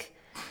think,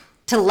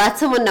 to let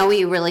someone know what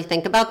you really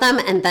think about them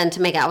and then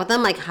to make out with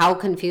them. Like, how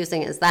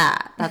confusing is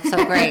that? That's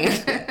so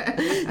great.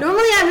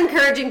 Normally, I'm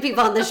encouraging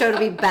people on the show to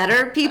be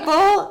better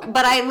people,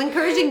 but I'm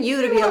encouraging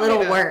you to be a little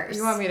worse.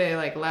 You want me to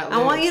like let loose?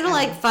 I want you to and,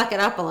 like fuck it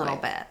up a little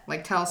bit.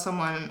 like tell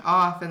someone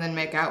off and then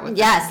make out with them.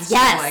 Yes, Just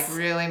yes. To, like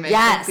really make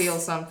yes. them feel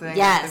something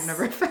Yes. that they've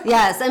never felt.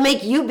 Yes, and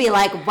make you be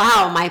like,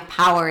 wow, my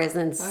power is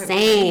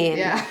insane.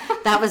 Yeah.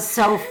 That was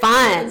so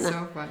fun. That's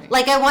so funny.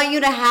 Like, I want you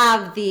to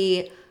have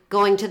the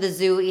going to the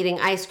zoo eating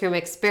ice cream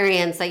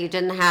experience that you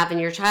didn't have in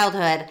your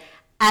childhood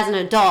as an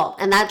adult.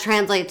 And that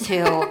translates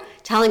to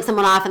telling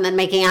someone off and then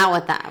making out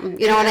with them.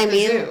 You know what I At the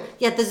mean? zoo.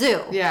 Yeah, at the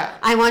zoo. Yeah.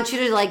 I want you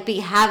to like be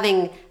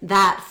having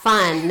that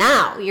fun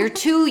now. You're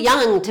too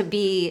young to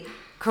be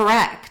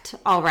correct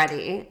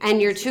already.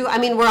 And you're too, I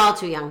mean, we're all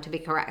too young to be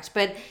correct.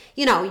 But,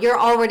 you know, you're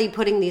already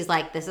putting these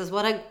like, this is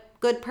what a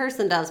good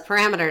person does,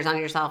 parameters on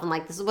yourself. And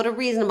like, this is what a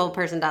reasonable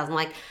person does. And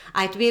like,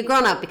 I have to be a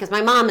grown up because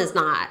my mom is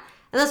not.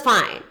 And that's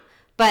fine.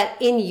 But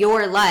in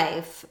your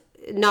life,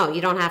 no,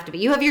 you don't have to be.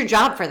 You have your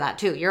job for that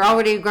too. You're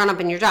already grown up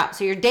in your job.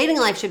 So your dating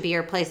life should be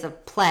your place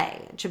of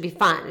play. It should be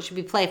fun. It should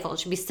be playful. It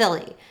should be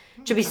silly.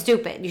 It should be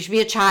stupid. You should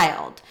be a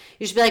child.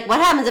 You should be like, what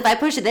happens if I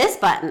push this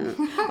button?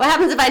 What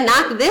happens if I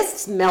knock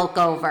this milk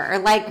over?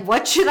 Like,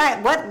 what else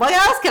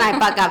can I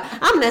fuck up?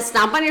 I'm going to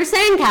stomp on your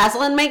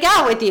sandcastle and make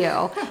out with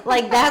you.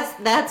 Like,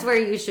 that's where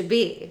you should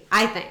be,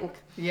 I think.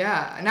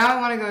 Yeah. Now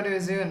I want to go to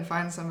a zoo and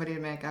find somebody to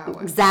make out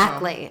with.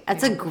 Exactly. So,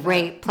 That's a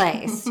great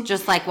place.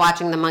 Just like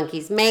watching the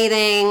monkeys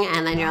mating,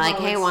 and then you're like,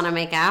 hey, it's- want to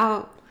make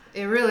out?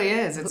 It really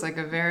is. It's like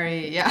a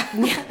very,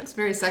 it's a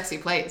very sexy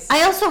place.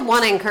 I also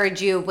want to encourage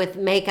you with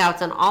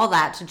makeouts and all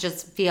that to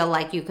just feel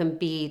like you can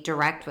be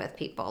direct with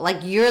people. Like,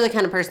 you're the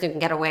kind of person who can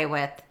get away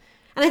with,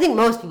 and I think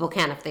most people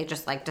can if they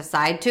just like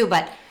decide to,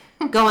 but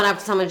going up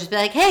to someone and just be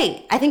like,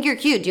 hey, I think you're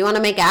cute. Do you want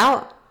to make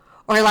out?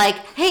 Or like,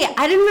 hey,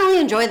 I didn't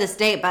really enjoy this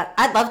date, but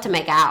I'd love to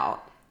make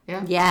out.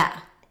 Yeah. Yeah.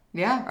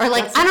 Yeah. Or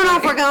like, that's I don't know if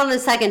okay. we're going on the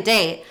second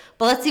date,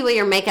 but let's see what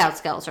your makeout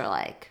skills are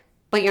like.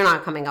 But you're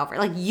not coming over.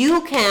 Like,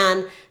 you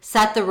can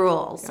set the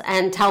rules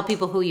and tell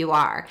people who you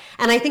are.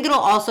 And I think it'll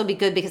also be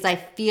good because I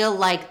feel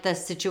like the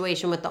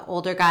situation with the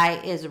older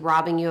guy is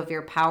robbing you of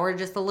your power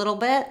just a little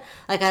bit.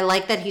 Like, I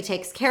like that he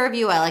takes care of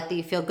you. I like that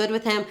you feel good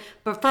with him.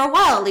 But for a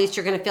while, at least,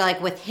 you're going to feel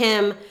like with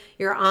him,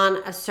 you're on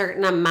a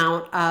certain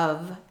amount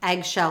of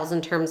eggshells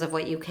in terms of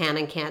what you can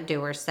and can't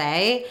do or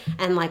say.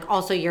 And like,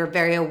 also, you're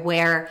very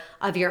aware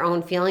of your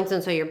own feelings.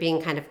 And so you're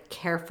being kind of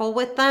careful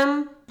with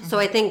them. Mm-hmm. So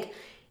I think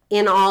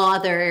in all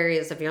other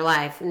areas of your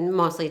life,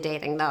 mostly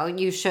dating though,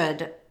 you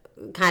should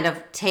kind of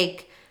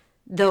take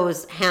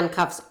those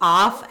handcuffs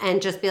off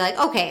and just be like,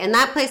 okay, in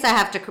that place I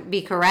have to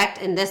be correct.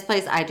 In this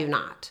place, I do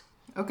not.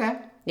 Okay.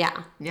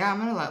 Yeah. Yeah, I'm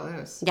going to let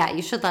loose. Yeah,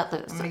 you should let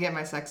loose. I'm going to get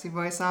my sexy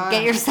voice on.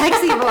 Get your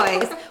sexy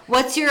voice.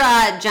 What's your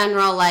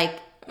general like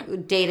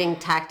dating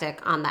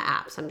tactic on the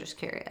apps? I'm just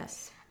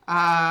curious.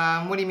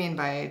 What do you mean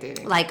by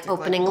dating? Like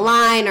opening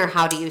line, or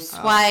how do you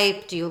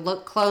swipe? Do you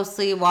look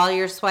closely while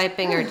you're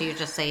swiping, or do you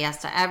just say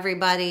yes to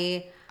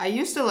everybody? I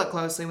used to look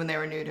closely when they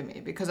were new to me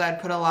because I'd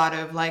put a lot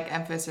of like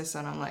emphasis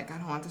on, I'm like, I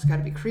don't want this guy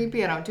to be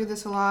creepy. I don't do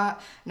this a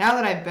lot. Now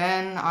that I've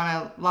been on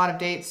a lot of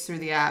dates through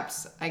the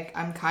apps,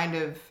 I'm kind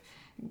of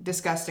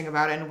disgusting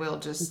about it and will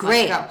just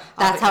great.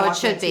 That's how it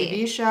should be.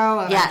 TV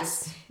show. And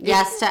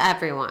yes to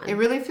everyone. It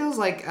really feels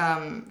like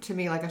to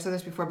me, like I've said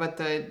this before, but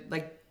the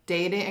like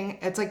dating,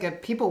 it's like a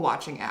people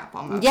watching app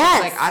almost.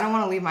 Yes. It's like I don't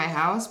want to leave my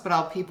house, but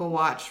I'll people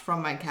watch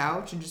from my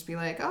couch and just be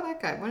like, oh, that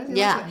guy, what is he?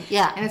 Yeah,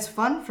 yeah. And it's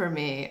fun for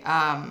me.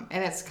 And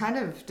it's kind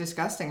of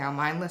disgusting how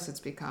mindless it's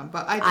become.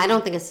 But I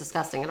don't think it's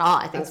disgusting at all.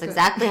 I think it's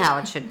exactly how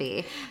it should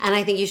be. And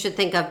I think you should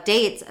think of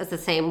dates as the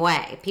same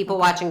way. People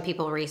watching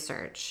people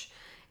research.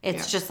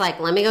 It's just like,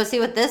 let me go see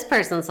what this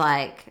person's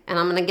like, and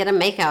I'm gonna get a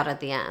makeout at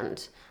the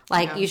end.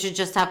 Like you should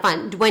just have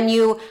fun.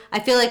 I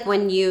feel like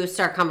when you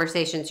start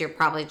conversations, you're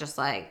probably just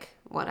like,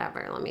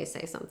 whatever, let me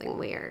say something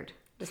weird.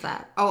 Is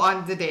that? Oh,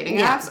 on the dating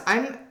apps?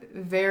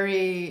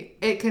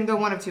 It can go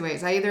one of two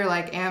ways. I either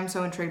like am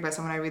so intrigued by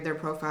someone, I read their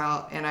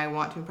profile and I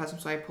want to impress them,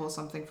 so I pull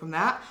something from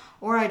that,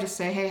 or I just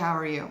say, hey, how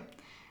are you?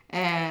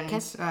 And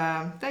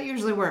that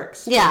usually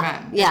works for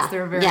men.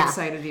 They're very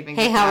excited to even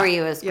hey, how are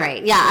you is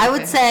great. Yeah, I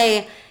would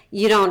say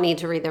you don't need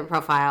to read their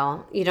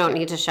profile. You don't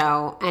need to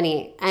show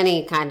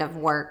any kind of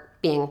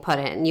work being put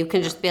in. You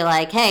can just be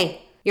like,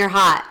 hey, you're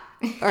hot.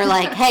 Or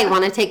like, hey,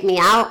 want to take me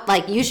out?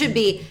 Like, you should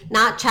be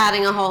not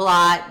chatting a whole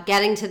lot,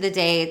 getting to the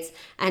dates,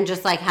 and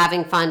just like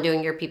having fun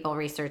doing your people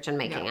research and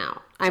making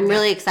out. I'm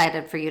really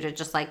excited for you to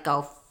just like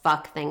go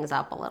fuck things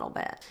up a little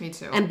bit. Me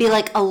too. And be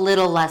like a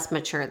little less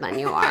mature than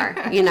you are,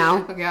 you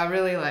know? Okay, I'll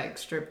really like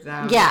strip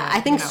down. Yeah,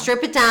 I think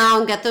strip it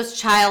down, get those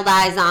child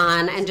eyes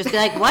on, and just be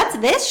like, what's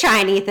this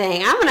shiny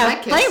thing? I'm going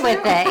to play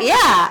with it.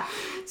 Yeah.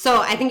 So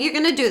I think you're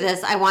going to do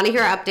this. I want to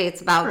hear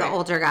updates about the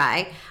older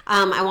guy.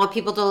 I want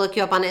people to look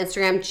you up on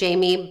Instagram,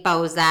 Jamie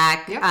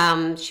Bozak.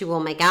 Yep. She will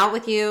make out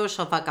with you.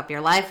 She'll fuck up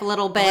your life a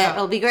little bit. Yeah.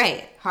 It'll be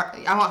great.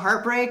 I want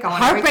heartbreak. I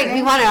want heartbreak. Everything.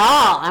 We want it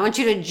all. I want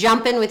you to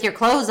jump in with your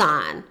clothes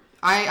on.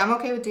 I'm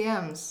okay with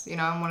DMs. You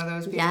know, I'm one of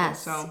those people. Yes.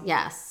 So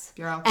yes.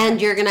 You're okay.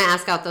 And you're going to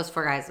ask out those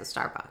 4 guys at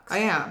Starbucks. I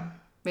am.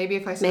 Maybe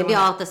if I see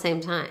all at the same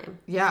time.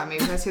 Yeah,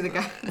 maybe if I see the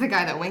guy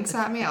that winks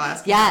at me, I'll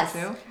ask him yes.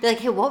 too. Be like,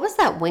 hey, what was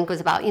that wink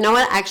was about? You know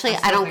what? Actually,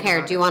 I don't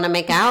care. Do you want to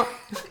make out?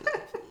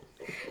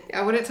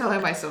 I wouldn't tell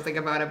him I still think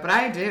about it, but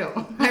I do.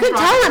 You could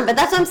tell him, but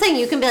that's what I'm saying.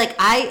 You can be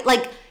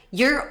like,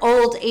 your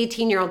old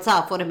 18-year-old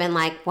self would have been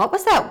like, what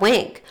was that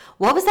wink?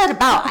 What was that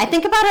about? I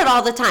think about it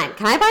all the time.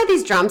 Can I buy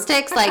these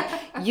drumsticks? Like,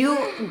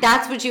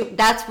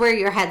 that's where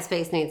your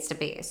headspace needs to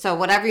be. So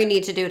whatever you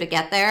need to do to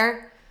get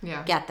there,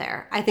 get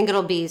there. I think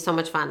it'll be so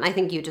much fun. I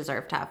think you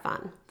deserve to have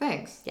fun.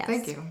 Thanks. Yes.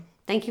 Thank you.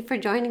 Thank you for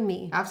joining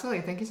me.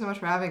 Absolutely. Thank you so much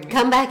for having me.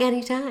 Come back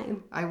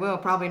anytime. I will,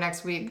 probably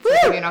next week. To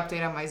give you an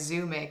update on my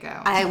zoo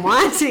makeout. I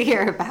want to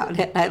hear about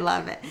it. I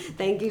love it.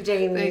 Thank you,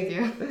 Jamie. Thank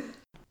you.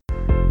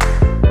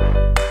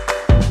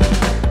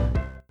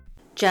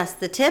 Just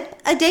the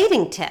tip, a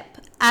dating tip.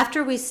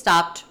 After we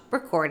stopped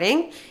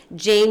recording,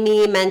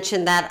 Jamie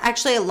mentioned that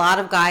actually a lot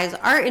of guys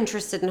are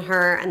interested in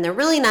her and they're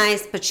really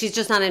nice, but she's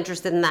just not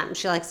interested in them.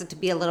 She likes it to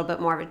be a little bit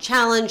more of a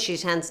challenge. She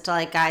tends to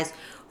like guys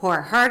who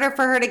are harder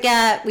for her to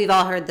get. We've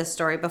all heard this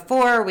story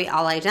before. We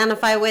all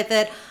identify with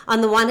it.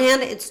 On the one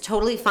hand, it's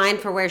totally fine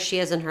for where she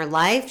is in her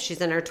life. She's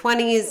in her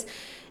 20s.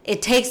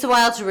 It takes a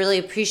while to really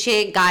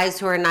appreciate guys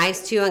who are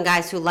nice to you and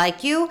guys who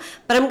like you.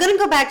 But I'm going to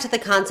go back to the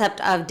concept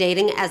of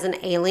dating as an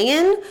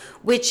alien,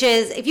 which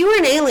is if you were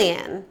an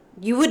alien,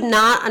 you would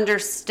not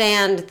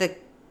understand the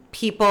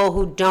people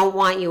who don't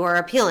want you or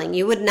appealing.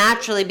 You would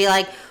naturally be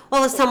like,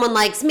 well, if someone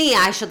likes me,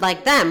 I should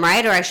like them,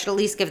 right? Or I should at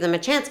least give them a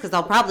chance because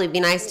they'll probably be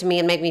nice to me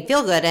and make me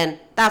feel good. And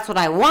that's what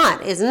I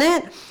want, isn't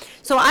it?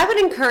 So I would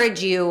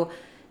encourage you,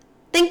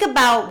 think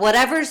about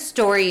whatever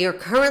story you're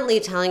currently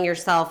telling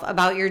yourself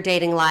about your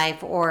dating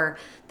life or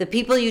the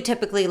people you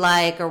typically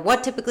like or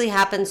what typically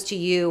happens to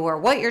you or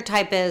what your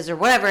type is or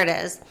whatever it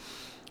is.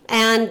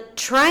 And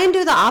try and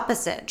do the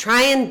opposite.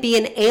 Try and be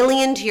an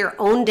alien to your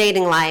own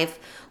dating life.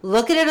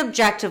 Look at it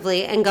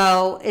objectively and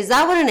go, is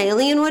that what an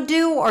alien would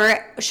do?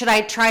 Or should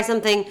I try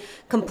something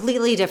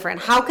completely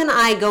different? How can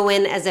I go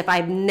in as if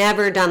I've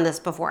never done this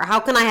before? How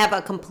can I have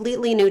a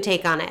completely new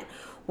take on it?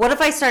 What if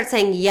I start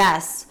saying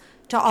yes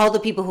to all the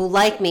people who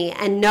like me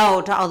and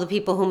no to all the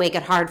people who make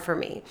it hard for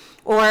me?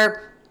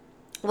 Or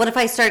what if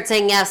I start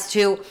saying yes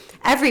to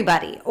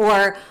everybody?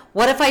 Or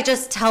what if I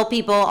just tell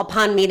people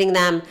upon meeting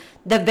them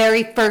the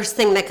very first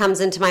thing that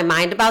comes into my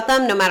mind about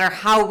them, no matter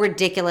how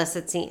ridiculous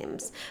it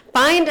seems?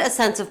 Find a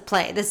sense of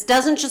play. This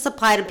doesn't just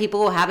apply to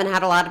people who haven't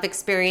had a lot of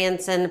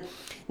experience and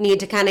need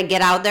to kind of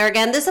get out there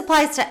again. This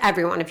applies to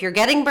everyone. If you're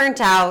getting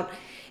burnt out,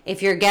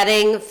 if you're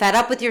getting fed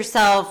up with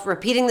yourself,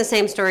 repeating the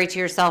same story to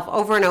yourself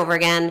over and over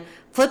again,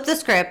 flip the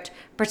script,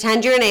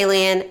 pretend you're an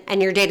alien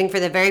and you're dating for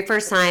the very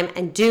first time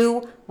and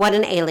do what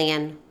an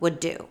alien would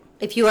do.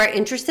 If you are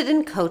interested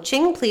in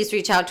coaching, please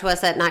reach out to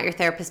us at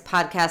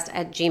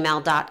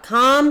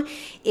notyourtherapistpodcast@gmail.com.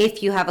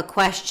 If you have a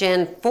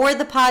question for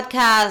the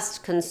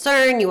podcast,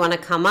 concern, you want to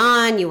come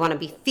on, you want to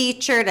be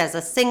featured as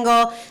a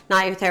single,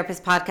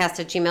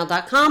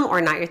 notyourtherapistpodcast@gmail.com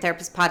or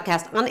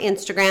notyourtherapistpodcast on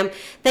Instagram.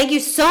 Thank you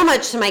so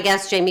much to my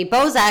guest, Jamie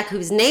Bozak,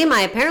 whose name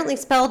I apparently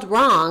spelled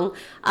wrong.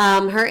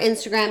 Her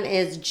Instagram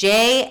is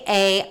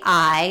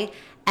JAIMIE,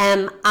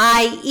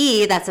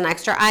 that's an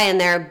extra I in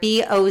there,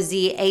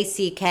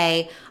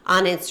 BOZACK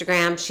on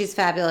Instagram. She's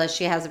fabulous.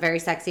 She has a very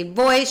sexy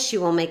voice. She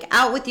will make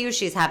out with you.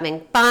 She's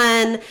having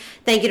fun.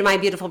 Thank you to my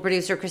beautiful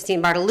producer,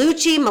 Christine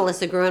Bartolucci,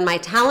 Melissa Gruen, my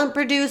talent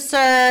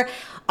producer,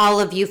 all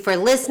of you for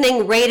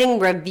listening, rating,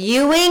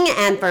 reviewing,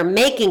 and for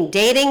making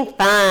dating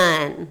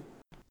fun.